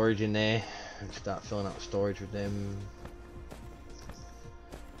put a storage in there and start filling up storage with them.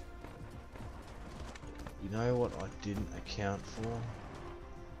 You know what I didn't account for?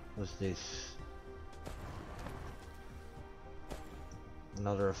 Was this.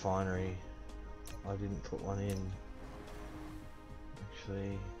 Another refinery. I didn't put one in.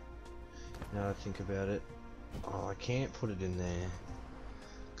 Actually, now I think about it, oh, I can't put it in there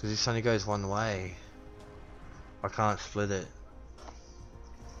because this only goes one way. I can't split it.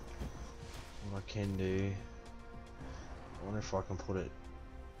 What I can do, I wonder if I can put it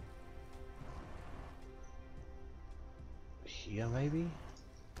here maybe.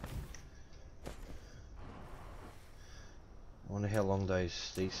 I wonder how long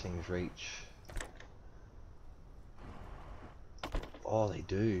these things reach. Oh, they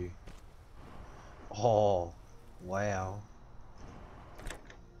do. Oh, wow.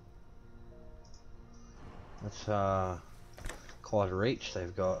 That's quite a reach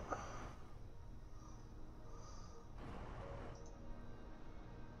they've got.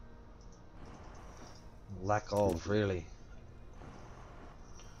 Lack of, really.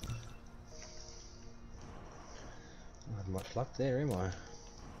 Not had much luck there, am I?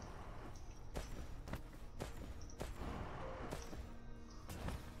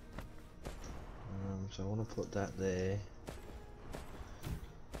 So I want to put that there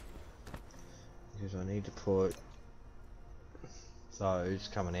because I need to put those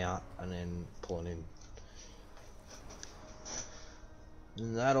coming out and then pulling in,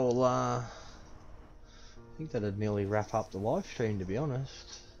 and that'll I think that'd nearly wrap up the live stream, to be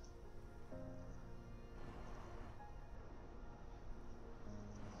honest.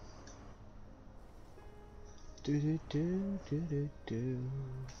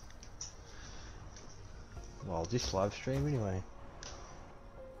 Well, this live stream anyway.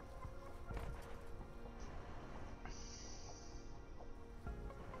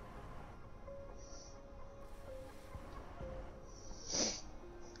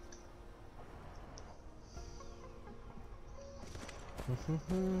 Okay.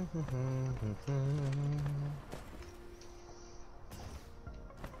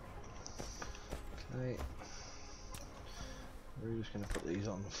 We're just going to put these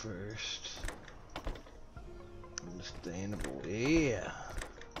on first. Understandable, yeah.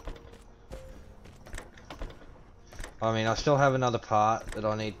 I mean, I still have another part that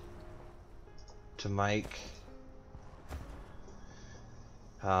I need to make.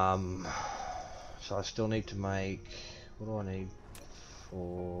 So I still need to make, what do I need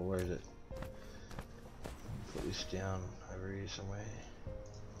for, where is it? Put this down over here somewhere.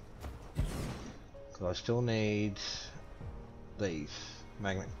 Because I still need these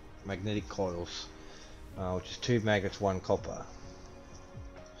magnetic coils, which is 2 magnets, 1 copper.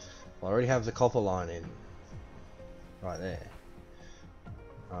 I already have the copper line in, right there.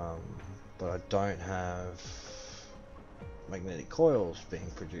 But I don't have magnetic coils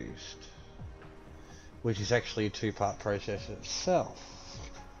being produced, which is actually a 2-part process itself.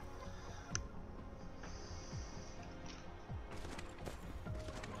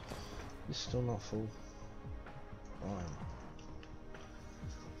 It's still not full. Fine.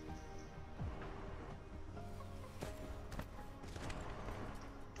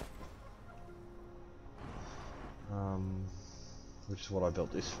 Which is what I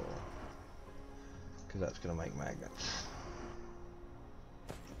built this for, because that's going to make magnets.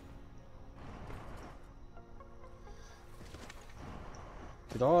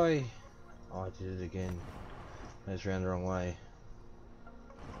 Did I? Oh, I did it again. I was around the wrong way.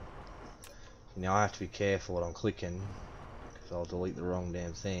 So now I have to be careful what I'm clicking, because I'll delete the wrong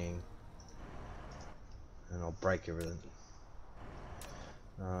damn thing, and I'll break everything.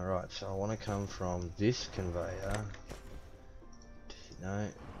 Alright, so I want to come from this conveyor. No,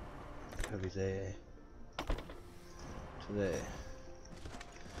 over there to there.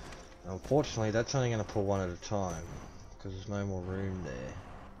 Unfortunately, that's only going to pull one at a time because there's no more room there.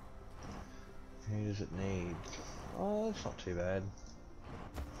 Who does it need? Oh, that's not too bad.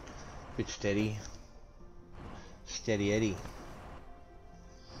 Bit steady. Steady Eddie.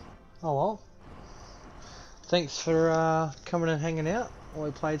 Oh well. Thanks for coming and hanging out while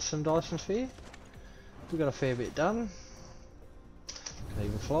we played some Dyson Sphere. We got a fair bit done. Can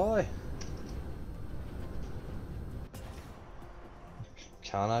even fly.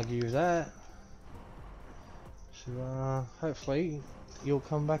 Can't argue with that. So hopefully you'll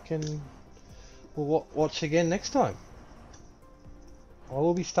come back and we'll watch again next time. I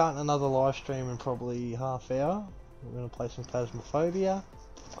will be starting another live stream in probably half hour. We're going to play some Phasmophobia.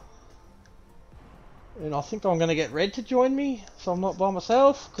 And I think I'm going to get Red to join me, so I'm not by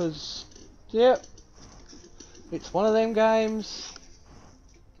myself, because, yep, it's one of them games.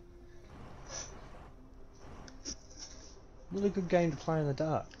 Really good game to play in the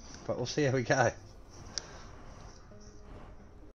dark, but we'll see how we go.